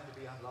are inclined to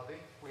be unloving.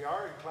 We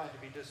are inclined to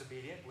be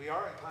disobedient. We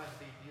are inclined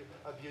to be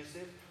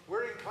abusive.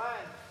 We're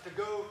inclined to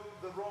go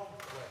the wrong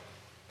way.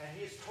 And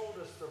he's told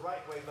us the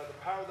right way by the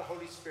power of the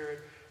Holy Spirit.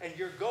 And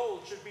your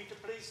goal should be to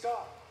please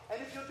God.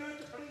 And if you'll do it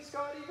to please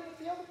God, even if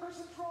the other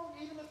person's wrong,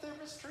 even if they're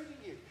mistreating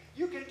you,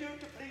 you can do it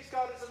to please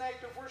God as an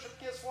act of worship.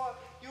 Guess what?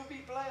 You'll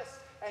be blessed.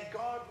 And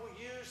God will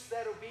use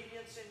that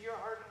obedience in your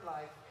heart and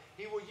life.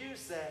 He will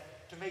use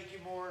that to make you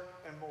more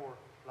and more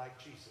like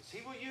Jesus.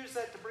 He will use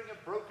that to bring a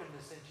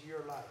brokenness into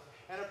your life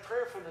and a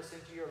prayerfulness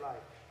into your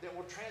life that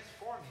will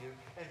transform you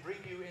and bring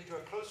you into a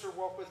closer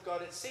walk with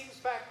God. It seems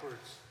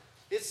backwards.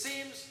 It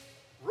seems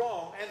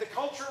wrong. And the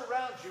culture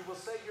around you will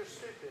say you're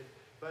stupid.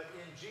 But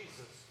in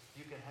Jesus,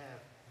 you can have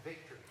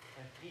victory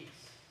and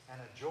peace and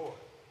a joy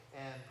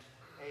and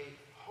a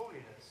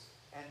holiness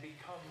and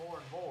become more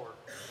and more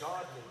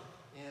godly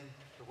in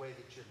the way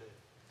that you live.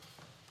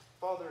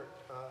 Father,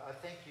 I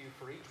thank you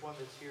for each one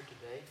that's here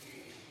today.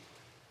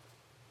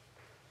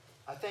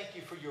 I thank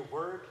you for your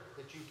word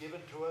that you've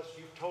given to us.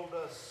 You've told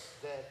us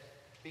that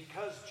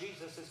because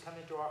Jesus has come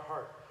into our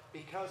heart,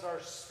 because our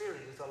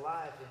spirit is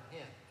alive in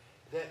him,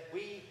 that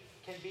we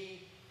can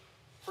be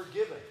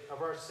forgiven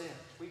of our sins.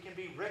 We can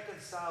be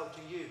reconciled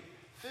to you,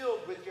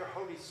 filled with your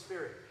Holy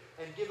Spirit,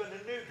 and given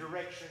a new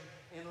direction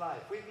in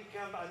life. We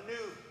become a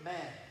new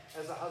man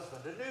as a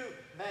husband, a new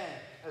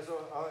man as a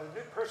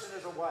new person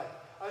as a wife,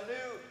 a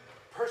new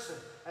person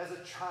as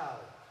a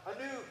child, a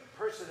new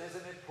person as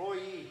an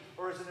employee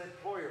or as an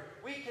employer.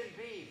 We can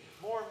be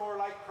more and more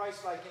like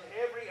Christ-like in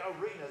every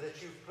arena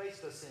that you've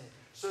placed us in,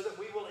 so that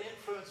we will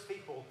influence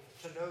people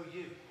to know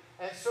you,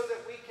 and so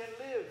that we can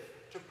live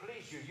to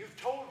please you. You've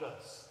told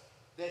us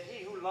that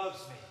he who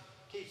loves me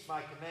keeps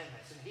my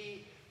commandments, and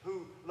he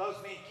who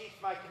loves me and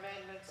keeps my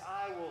commandments,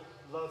 I will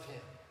love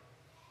him,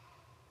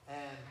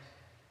 and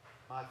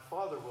my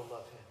Father will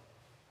love him,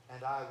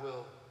 and I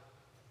will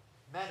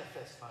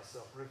manifest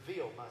myself,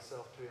 reveal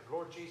myself to him.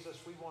 Lord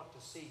Jesus, we want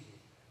to see you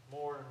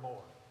more and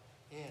more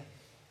in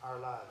our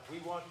lives. We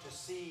want to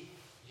see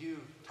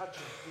you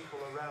touching people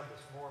around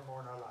us more and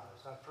more in our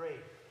lives. I pray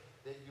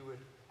that you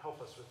would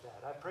help us with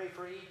that. I pray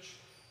for each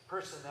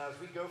person now as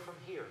we go from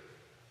here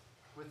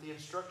with the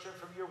instruction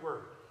from your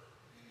word,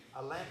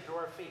 a lamp to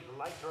our feet, a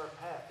light to our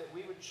path, that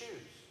we would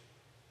choose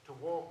to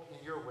walk in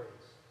your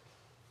ways.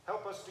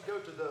 Help us to go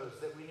to those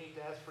that we need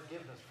to ask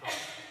forgiveness from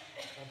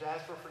and to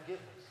ask for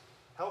forgiveness.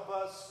 Help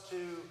us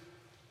to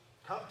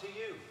come to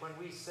you when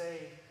we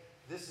say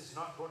this is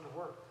not going to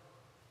work,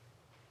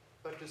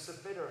 but to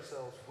submit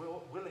ourselves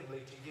willingly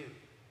to you,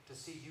 to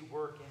see you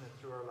work in and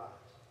through our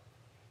lives.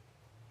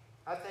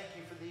 I thank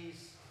you for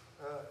these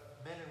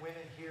men and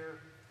women here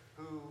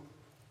who,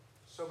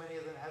 so many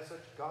of them have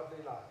such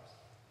godly lives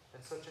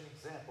and such an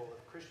example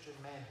of Christian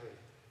manhood,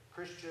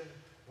 Christian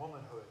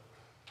womanhood,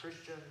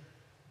 Christian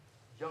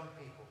young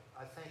people.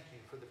 I thank you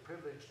for the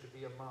privilege to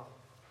be among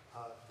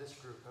this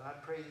group. And I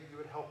pray that you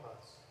would help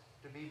us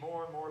to be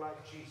more and more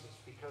like Jesus,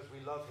 because we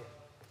love him,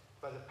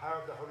 by the power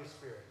of the Holy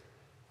Spirit,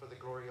 for the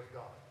glory of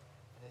God.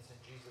 And it's in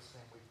Jesus'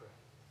 name we pray.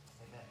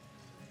 Amen.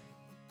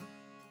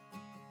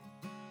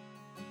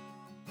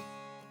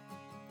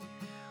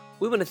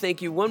 We want to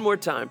thank you one more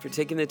time for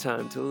taking the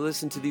time to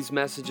listen to these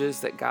messages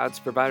that God's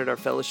provided our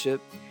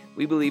fellowship.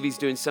 We believe he's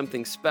doing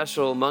something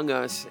special among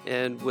us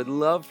and would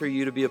love for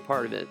you to be a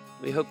part of it.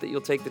 We hope that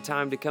you'll take the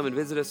time to come and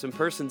visit us in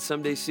person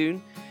someday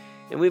soon.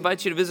 And we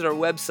invite you to visit our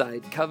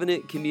website,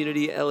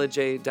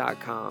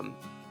 covenantcommunitylj.com,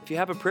 if you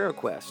have a prayer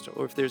request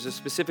or if there's a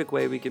specific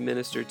way we can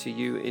minister to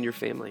you and your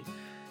family.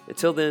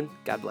 Until then,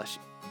 God bless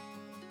you.